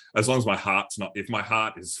like, as long as my heart's not, if my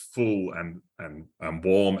heart is full and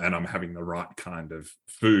warm and I'm having the right kind of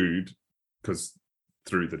food, because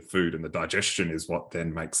through the food and the digestion is what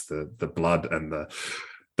then makes the blood and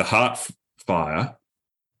the heart fire,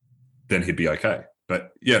 then he'd be okay.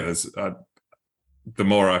 But yeah, there's the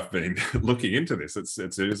more I've been looking into this,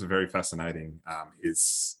 it is a very fascinating,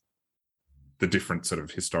 is the different sort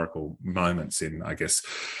of historical moments in, I guess,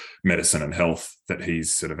 medicine and health that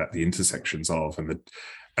he's sort of at the intersections of, and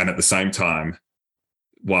at the same time,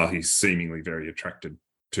 while he's seemingly very attracted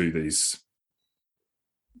to these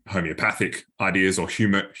homeopathic ideas or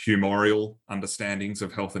humoral understandings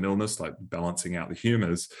of health and illness, like balancing out the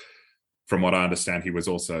humors, from what I understand, he was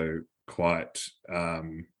also quite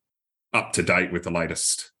up to date with the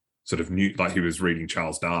latest sort of new, like he was reading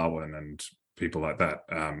Charles Darwin and people like that,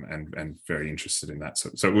 and very interested in that.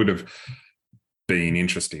 So it would have been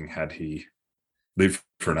interesting had he lived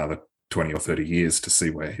for another 20 or 30 years to see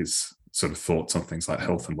where his sort of thoughts on things like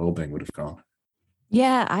health and well-being would have gone.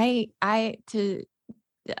 Yeah,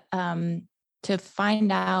 to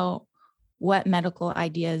find out what medical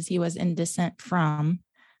ideas he was in dissent from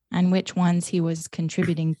and which ones he was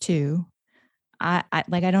contributing to. I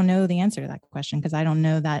don't know the answer to that question because I don't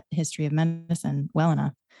know that history of medicine well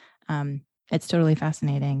enough. It's totally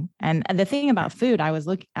fascinating. And the thing about food, I was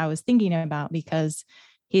thinking about, because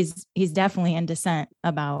he's definitely in dissent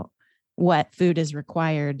about what food is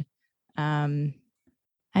required. I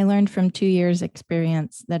learned from 2 years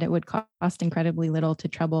experience that it would cost incredibly little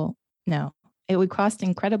trouble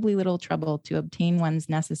to obtain one's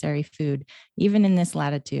necessary food, even in this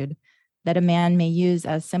latitude, that a man may use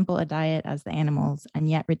as simple a diet as the animals and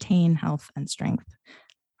yet retain health and strength.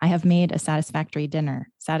 I have made a satisfactory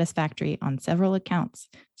dinner, satisfactory on several accounts,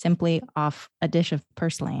 simply off a dish of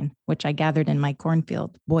purslane, which I gathered in my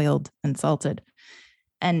cornfield, boiled and salted.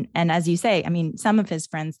 And as you say, I mean, some of his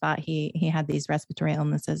friends thought he had these respiratory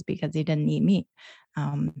illnesses because he didn't eat meat.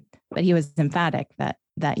 But he was emphatic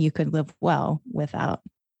that you could live well without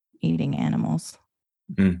eating animals.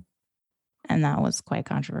 Mm. And that was quite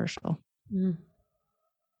controversial. Mm.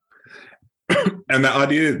 And the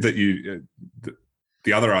idea that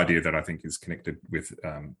the other idea that I think is connected with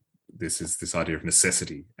this is this idea of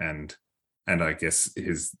necessity, and I guess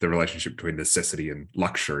the relationship between necessity and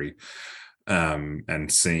luxury,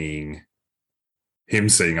 and seeing,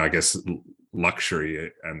 I guess,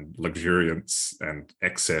 luxury and luxuriance and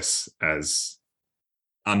excess as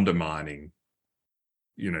undermining,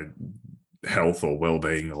 health or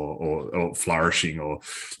well-being or flourishing or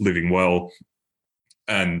living well,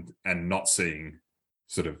 and not seeing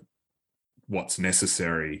sort of what's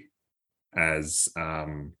necessary as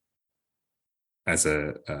a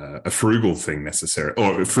frugal thing necessary,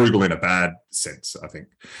 or frugal in a bad sense. I think,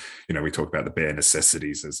 we talk about the bare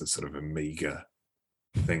necessities as a sort of a meager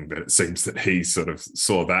thing, but it seems that he sort of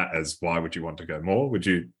saw that as, why would you want to go more?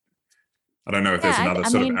 I don't know if there's another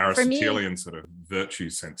of Aristotelian sort of virtue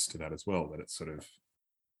sense to that as well, that it's sort of,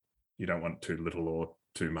 you don't want too little or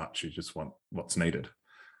too much, you just want what's needed.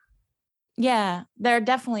 Yeah, there are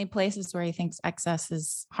definitely places where he thinks excess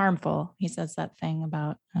is harmful. He says that thing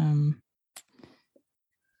about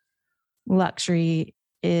luxury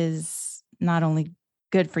is not only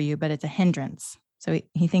good for you, but it's a hindrance. So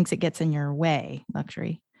he thinks it gets in your way,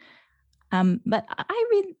 luxury. But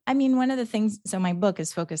one of the things, so my book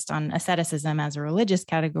is focused on asceticism as a religious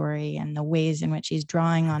category and the ways in which he's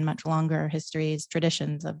drawing on much longer histories,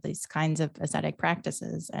 traditions of these kinds of ascetic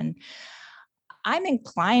practices. And I'm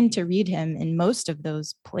inclined to read him in most of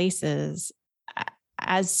those places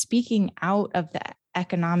as speaking out of the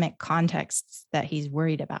economic contexts that he's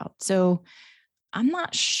worried about. So I'm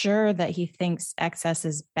not sure that he thinks excess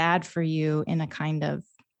is bad for you in a kind of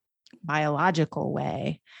biological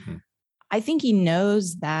way. Mm-hmm. I think he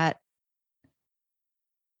knows that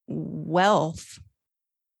wealth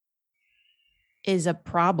is a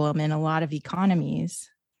problem in a lot of economies,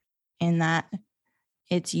 in that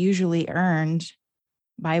it's usually earned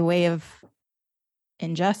by way of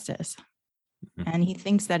injustice. Mm-hmm. And he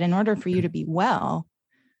thinks that in order for you to be well,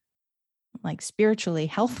 like spiritually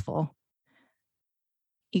healthful,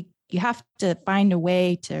 you have to find a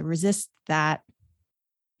way to resist that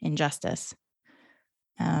injustice.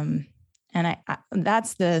 And I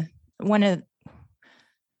that's one of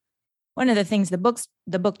the things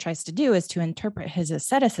the book tries to do is to interpret his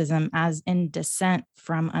asceticism as in dissent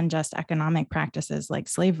from unjust economic practices like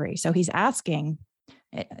slavery. So he's asking,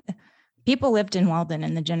 people lived in Walden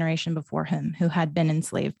in the generation before him who had been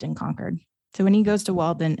enslaved and conquered. So when he goes to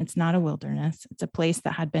Walden, it's not a wilderness. It's a place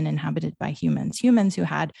that had been inhabited by humans who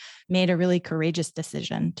had made a really courageous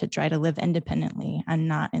decision to try to live independently and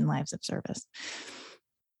not in lives of service.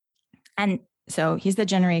 And so he's the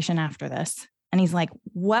generation after this. And he's like,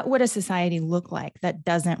 what would a society look like that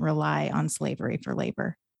doesn't rely on slavery for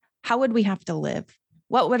labor? How would we have to live?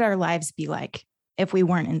 What would our lives be like if we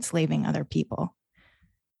weren't enslaving other people?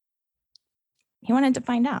 He wanted to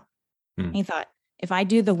find out. He thought, if I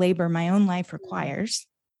do the labor my own life requires,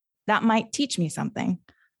 that might teach me something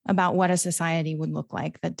about what a society would look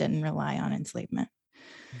like that didn't rely on enslavement.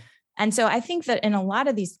 And so I think that in a lot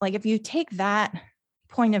of these, like if you take that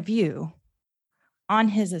point of view on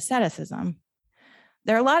his asceticism,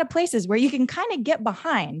 there are a lot of places where you can kind of get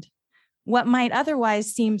behind what might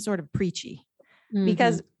otherwise seem sort of preachy. Mm-hmm.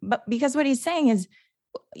 Because what he's saying is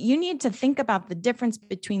you need to think about the difference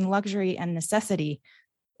between luxury and necessity,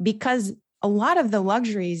 because a lot of the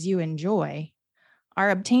luxuries you enjoy are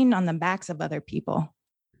obtained on the backs of other people.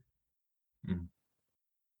 Mm.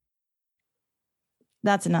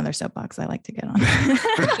 That's another soapbox I like to get on.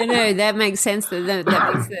 No, that makes sense. That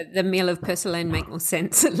makes the meal of purslane make more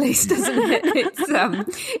sense, at least, doesn't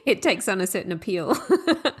it? It takes on a certain appeal.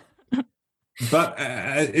 But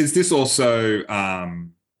is this also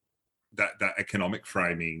that economic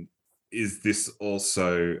framing? Is this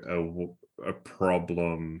also a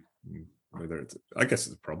problem? Whether I guess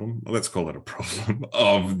it's a problem. Let's call it a problem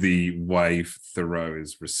of the way Thoreau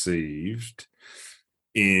is received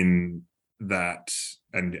in that,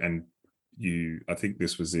 and you, I think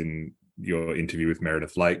this was in your interview with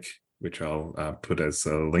Meredith Lake, which I'll put as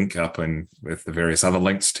a link up and with the various other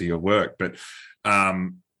links to your work. But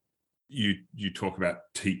you talk about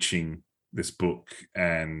teaching this book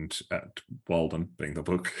and at Walden being the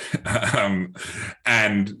book,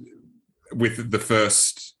 and with the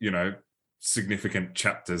first, significant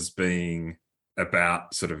chapters being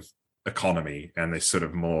about sort of economy and this sort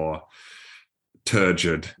of more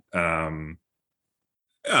turgid. I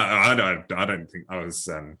don't think I was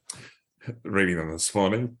reading them this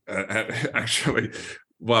morning. Actually,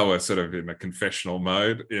 while we're sort of in a confessional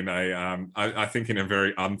mode, in a I think in a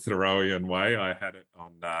very un-Thoreauian way, I had it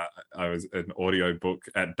on. I was an audio book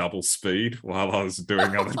at double speed while I was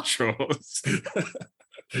doing other chores,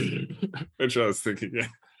 which I was thinking, yeah.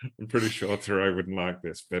 I'm pretty sure Thoreau wouldn't like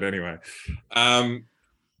this, but anyway.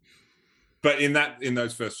 But in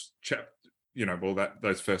those first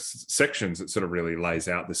those first sections, it sort of really lays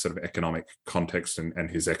out this sort of economic context and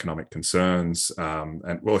his economic concerns,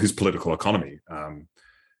 and his political economy.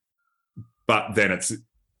 But then it's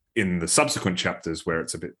in the subsequent chapters where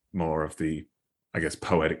it's a bit more of the, I guess,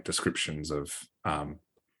 poetic descriptions of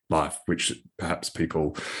life, which perhaps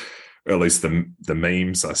people, or at least the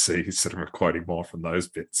memes I see, sort of are quoting more from those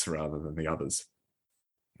bits rather than the others.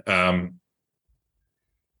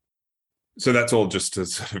 So that's all just to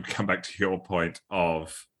sort of come back to your point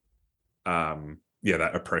of,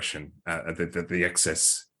 that oppression, the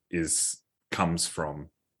excess comes from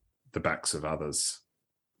the backs of others,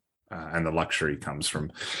 and the luxury comes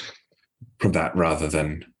from that rather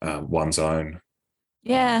than one's own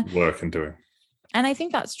work and doing. And I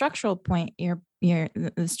think that structural point,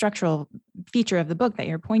 the structural feature of the book that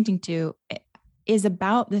you're pointing to is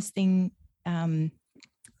about this thing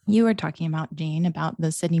you were talking about, Jane, about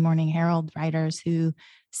the Sydney Morning Herald writers who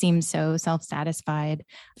seem so self-satisfied.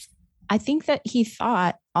 I think that he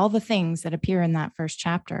thought all the things that appear in that first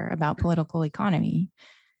chapter about political economy.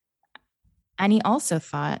 And he also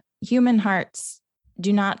thought human hearts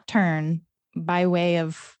do not turn by way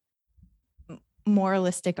of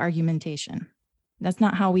moralistic argumentation. That's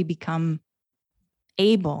not how we become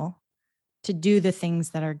able to do the things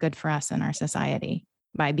that are good for us in our society,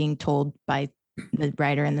 by being told by the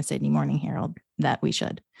writer in the Sydney Morning Herald that we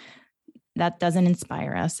should. That doesn't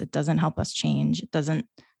inspire us. It doesn't help us change. It doesn't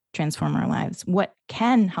transform our lives. What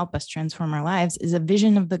can help us transform our lives is a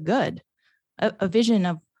vision of the good, a vision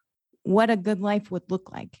of what a good life would look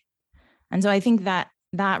like. And so I think that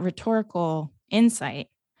rhetorical insight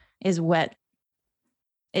is what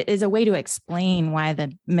it is a way to explain why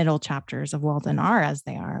the middle chapters of Walden are as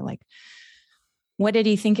they are. Like, what did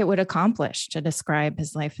he think it would accomplish to describe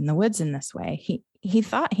his life in the woods in this way? He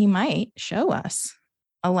thought he might show us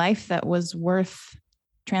a life that was worth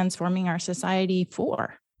transforming our society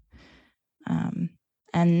for.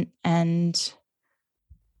 And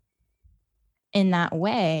in that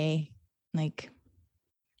way, like,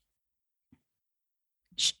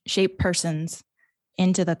 shape persons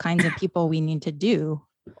into the kinds of people we need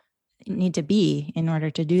to be in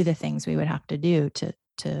order to do the things we would have to do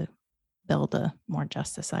to build a more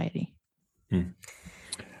just society.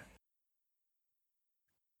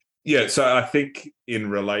 Yeah, so I think in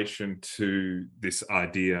relation to this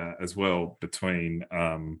idea as well between,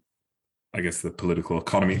 I guess, the political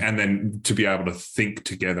economy, and then to be able to think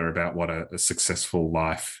together about what a successful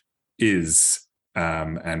life is,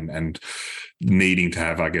 and needing to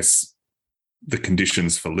have, I guess, the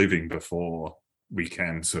conditions for living before we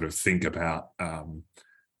can sort of think about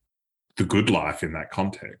the good life in that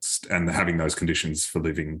context, and having those conditions for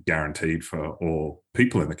living guaranteed for all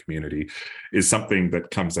people in the community is something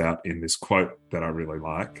that comes out in this quote that I really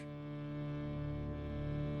like.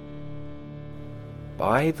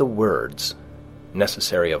 By the words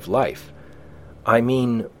necessary of life, I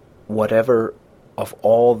mean whatever of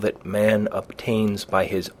all that man obtains by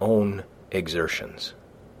his own exertions,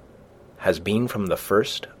 has been from the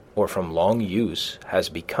first or from long use, has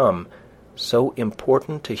become so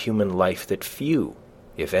important to human life that few,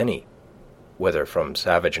 if any, whether from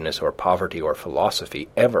savageness or poverty or philosophy,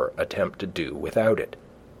 ever attempt to do without it.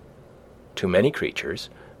 To many creatures,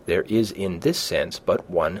 there is in this sense but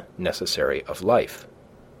one necessary of life,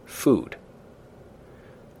 food.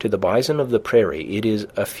 To the bison of the prairie, it is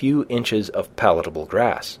a few inches of palatable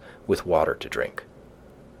grass with water to drink,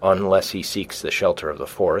 unless he seeks the shelter of the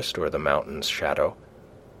forest or the mountain's shadow.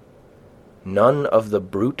 None of the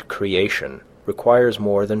brute creation requires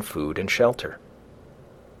more than food and shelter.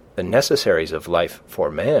 The necessaries of life for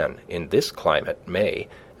man in this climate may,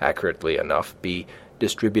 accurately enough, be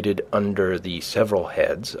distributed under the several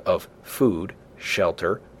heads of food,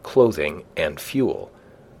 shelter, clothing, and fuel,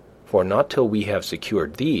 for not till we have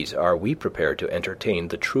secured these are we prepared to entertain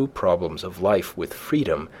the true problems of life with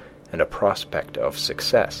freedom and a prospect of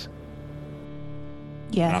success.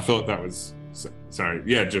 Yeah. And I thought that was...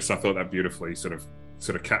 I thought that beautifully sort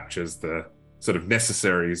of captures the sort of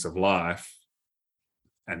necessaries of life,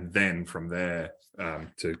 and then from there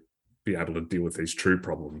to be able to deal with these true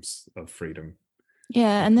problems of freedom.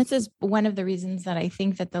 Yeah, and this is one of the reasons that I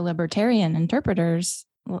think that the libertarian interpreters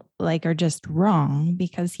are just wrong,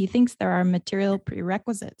 because he thinks there are material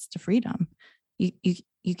prerequisites to freedom.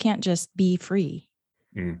 You can't just be free.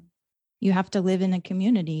 You have to live in a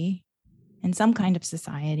community, in some kind of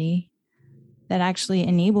society that actually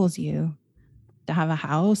enables you to have a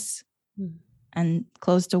house and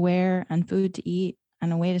clothes to wear and food to eat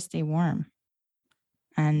and a way to stay warm.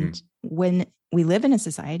 And when we live in a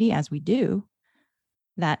society, as we do,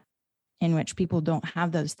 that in which people don't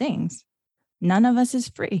have those things, none of us is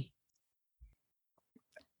free.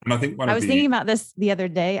 And I think I was thinking about this the other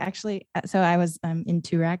day, actually. So I was in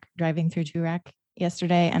Toorak, driving through Toorak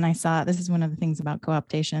yesterday, and I saw, this is one of the things about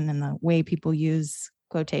co-optation and the way people use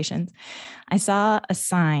quotations. I saw a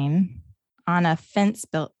sign on a fence,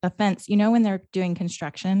 you know, when they're doing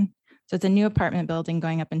construction. So it's a new apartment building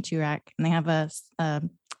going up in Toorak, and they have a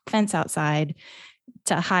fence outside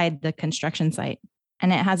to hide the construction site.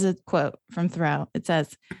 And it has a quote from Thoreau. It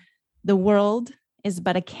says, "The world is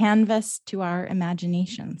but a canvas to our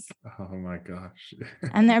imaginations." Oh my gosh.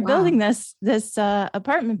 And they're building this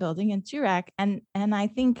apartment building in Toorak. And I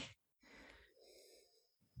think,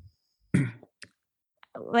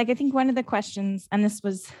 like, I think one of the questions, and this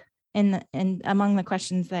was in among the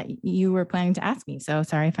questions that you were planning to ask me, so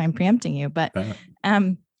sorry if I'm preempting you, but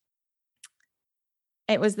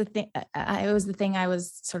it was the thing I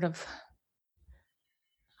was sort of,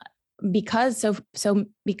 because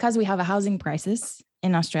we have a housing crisis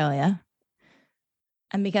in Australia,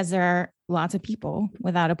 and because there are lots of people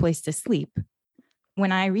without a place to sleep,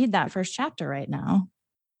 when I read that first chapter right now,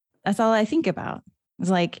 that's all I think about. It's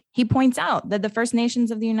like, he points out that the First Nations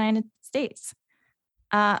of the United States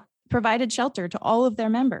provided shelter to all of their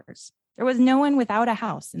members. There was no one without a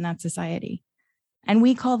house in that society. And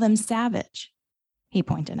we call them savage, he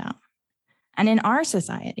pointed out. And in our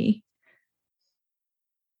society,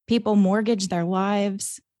 people mortgage their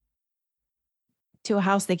lives to a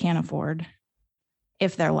house they can't afford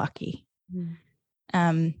if they're lucky.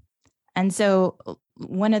 And so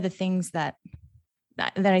one of the things that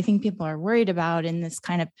I think people are worried about in this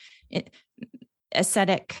kind of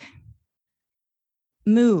aesthetic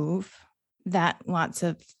move that lots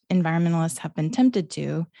of environmentalists have been tempted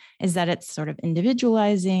to is that it's sort of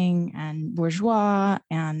individualizing and bourgeois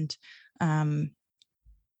and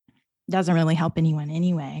doesn't really help anyone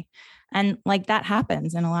anyway. And like, that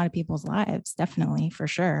happens in a lot of people's lives, definitely, for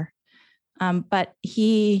sure. But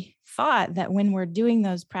he thought that when we're doing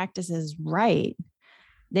those practices right,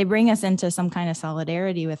 they bring us into some kind of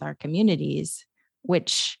solidarity with our communities,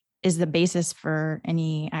 which is the basis for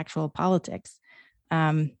any actual politics.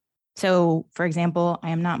 So, for example,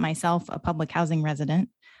 I am not myself a public housing resident,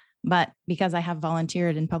 but because I have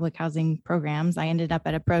volunteered in public housing programs, I ended up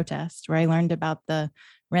at a protest where I learned about the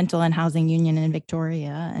rental and housing union in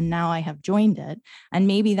Victoria, and now I have joined it. And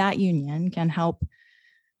maybe that union can help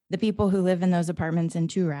the people who live in those apartments in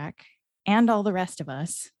Toorak and all the rest of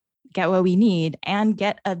us get what we need and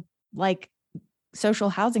get a social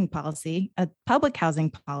housing policy, a public housing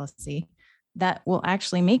policy that will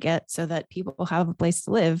actually make it so that people have a place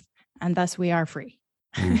to live, and thus we are free.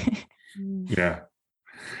 Yeah.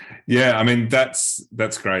 I mean, that's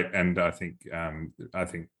great, and I think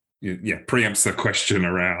preempts the question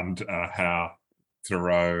around how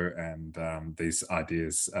Thoreau and these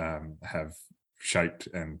ideas have shaped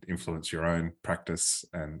and influenced your own practice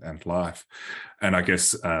and life. And I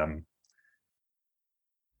guess on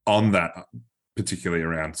that, particularly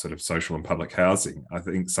around sort of social and public housing, I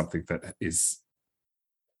think something that is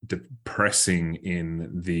depressing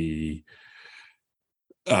in the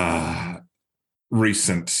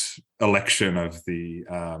recent election of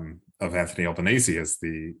Anthony Albanese as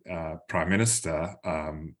the Prime Minister,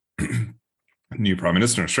 new Prime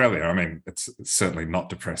Minister in Australia. I mean, it's certainly not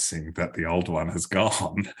depressing that the old one has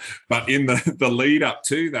gone, but in the lead up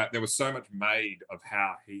to that, there was so much made of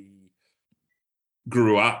how he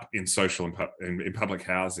grew up in social and in public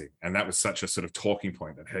housing, and that was such a sort of talking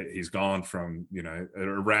point that he's gone from, you know, a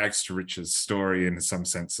rags to riches story in some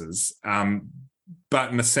senses,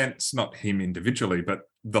 but in a sense, not him individually, but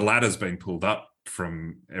the ladder's been pulled up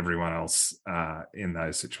from everyone else in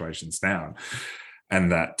those situations down,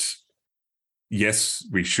 and that yes,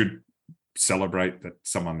 we should celebrate that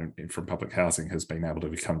someone from public housing has been able to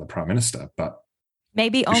become the Prime Minister, but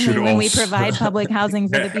maybe only when we provide public housing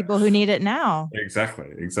for the people who need it now. Exactly.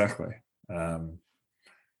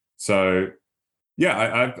 So,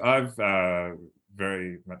 yeah, I've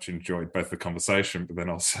very much enjoyed both the conversation, but then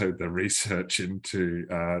also the research into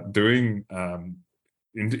doing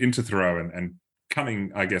into Thoreau and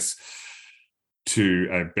coming, I guess, to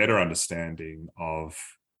a better understanding of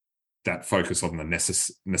that focus on the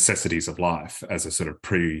necessities of life as a sort of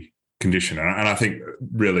precondition, and I think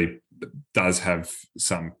really does have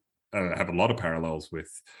have a lot of parallels with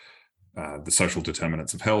the social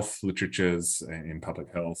determinants of health literatures in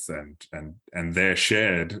public health, and they're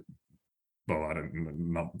shared. Well,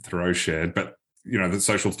 not Thoreau shared, but you know, the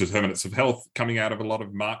social determinants of health coming out of a lot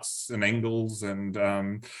of Marx and Engels and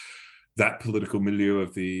that political milieu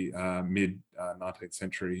of the mid 19th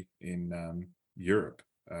century in Europe,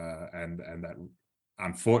 and that,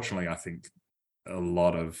 unfortunately, I think a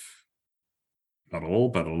lot of, not all,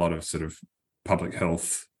 but a lot of sort of public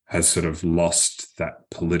health has sort of lost that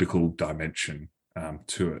political dimension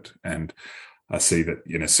to it. And I see that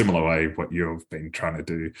in a similar way, what you've been trying to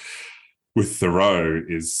do with Thoreau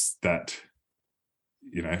is that,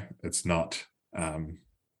 it's not,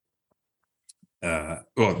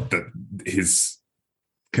 that his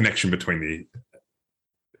connection between the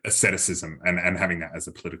asceticism and having that as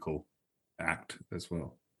a political act as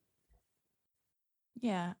well.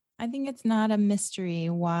 Yeah, I think it's not a mystery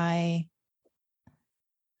why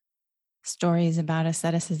stories about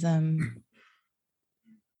asceticism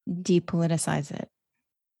depoliticize it.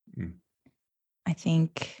 I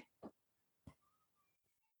think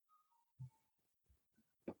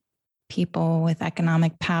people with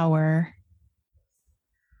economic power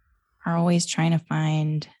are always trying to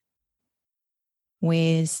find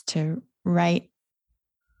ways to write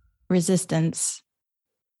resistance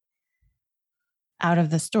out of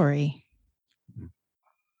the story.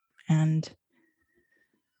 And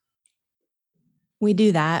we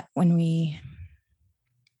do that when we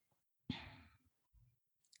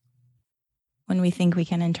think we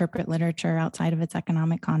can interpret literature outside of its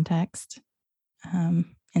economic context,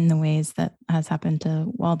 in the ways that has happened to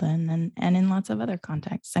Walden and in lots of other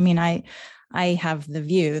contexts. I mean, I have the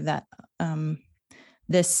view that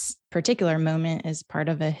this particular moment is part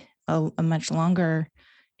of a much longer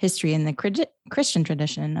history in the Christian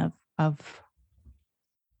tradition of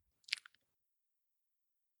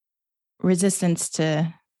resistance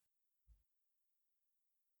to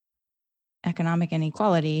economic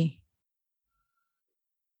inequality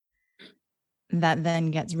that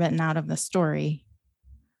then gets written out of the story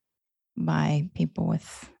by people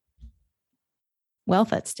with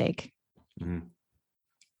wealth at stake. Mm-hmm.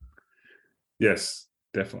 Yes,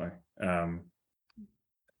 definitely.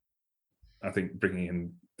 I think bringing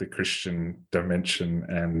in the Christian dimension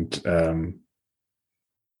and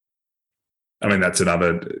that's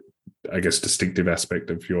another, I guess, distinctive aspect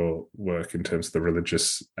of your work in terms of the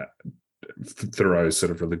religious, Thoreau's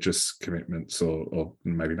sort of religious commitments, or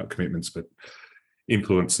maybe not commitments, but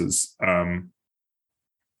influences,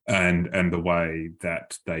 and the way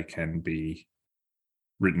that they can be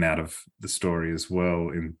written out of the story as well,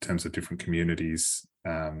 in terms of different communities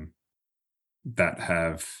that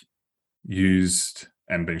have used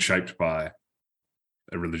and been shaped by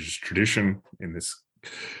a religious tradition, in this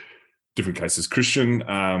different cases Christian,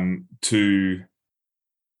 to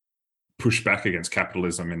push back against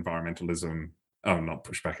capitalism, environmentalism, not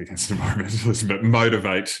push back against environmentalism, but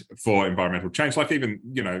motivate for environmental change, like even,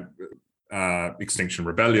 Extinction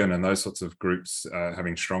Rebellion and those sorts of groups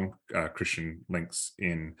having strong Christian links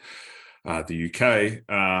in the UK,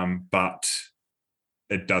 but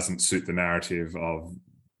it doesn't suit the narrative of,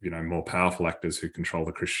 more powerful actors who control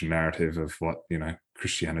the Christian narrative of what,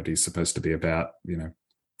 Christianity is supposed to be about,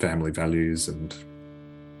 family values and,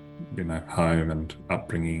 home and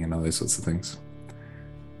upbringing and all those sorts of things.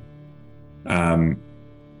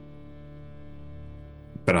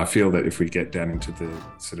 But I feel that if we get down into the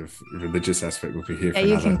sort of religious aspect, we'll be here for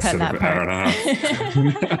another sort of hour and a half.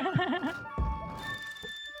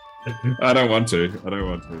 I don't want to.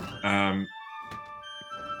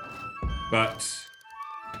 But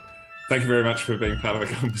thank you very much for being part of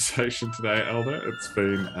the conversation today, Elder. It's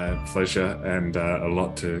been a pleasure and a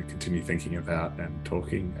lot to continue thinking about and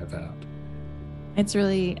talking about. It's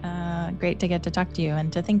really great to get to talk to you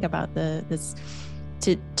and to think about this,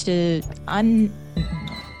 to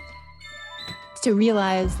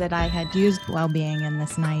realize that I had used well-being in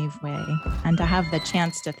this naive way, and to have the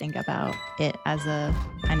chance to think about it as a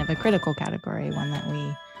kind of a critical category, one that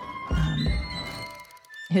we,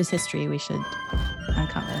 whose history we should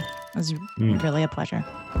uncover. It was really a pleasure.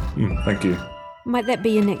 Thank you. Might that be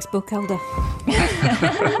your next book, Elder?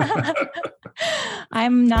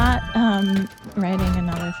 I'm not writing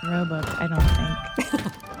another Thoreau book, I don't think.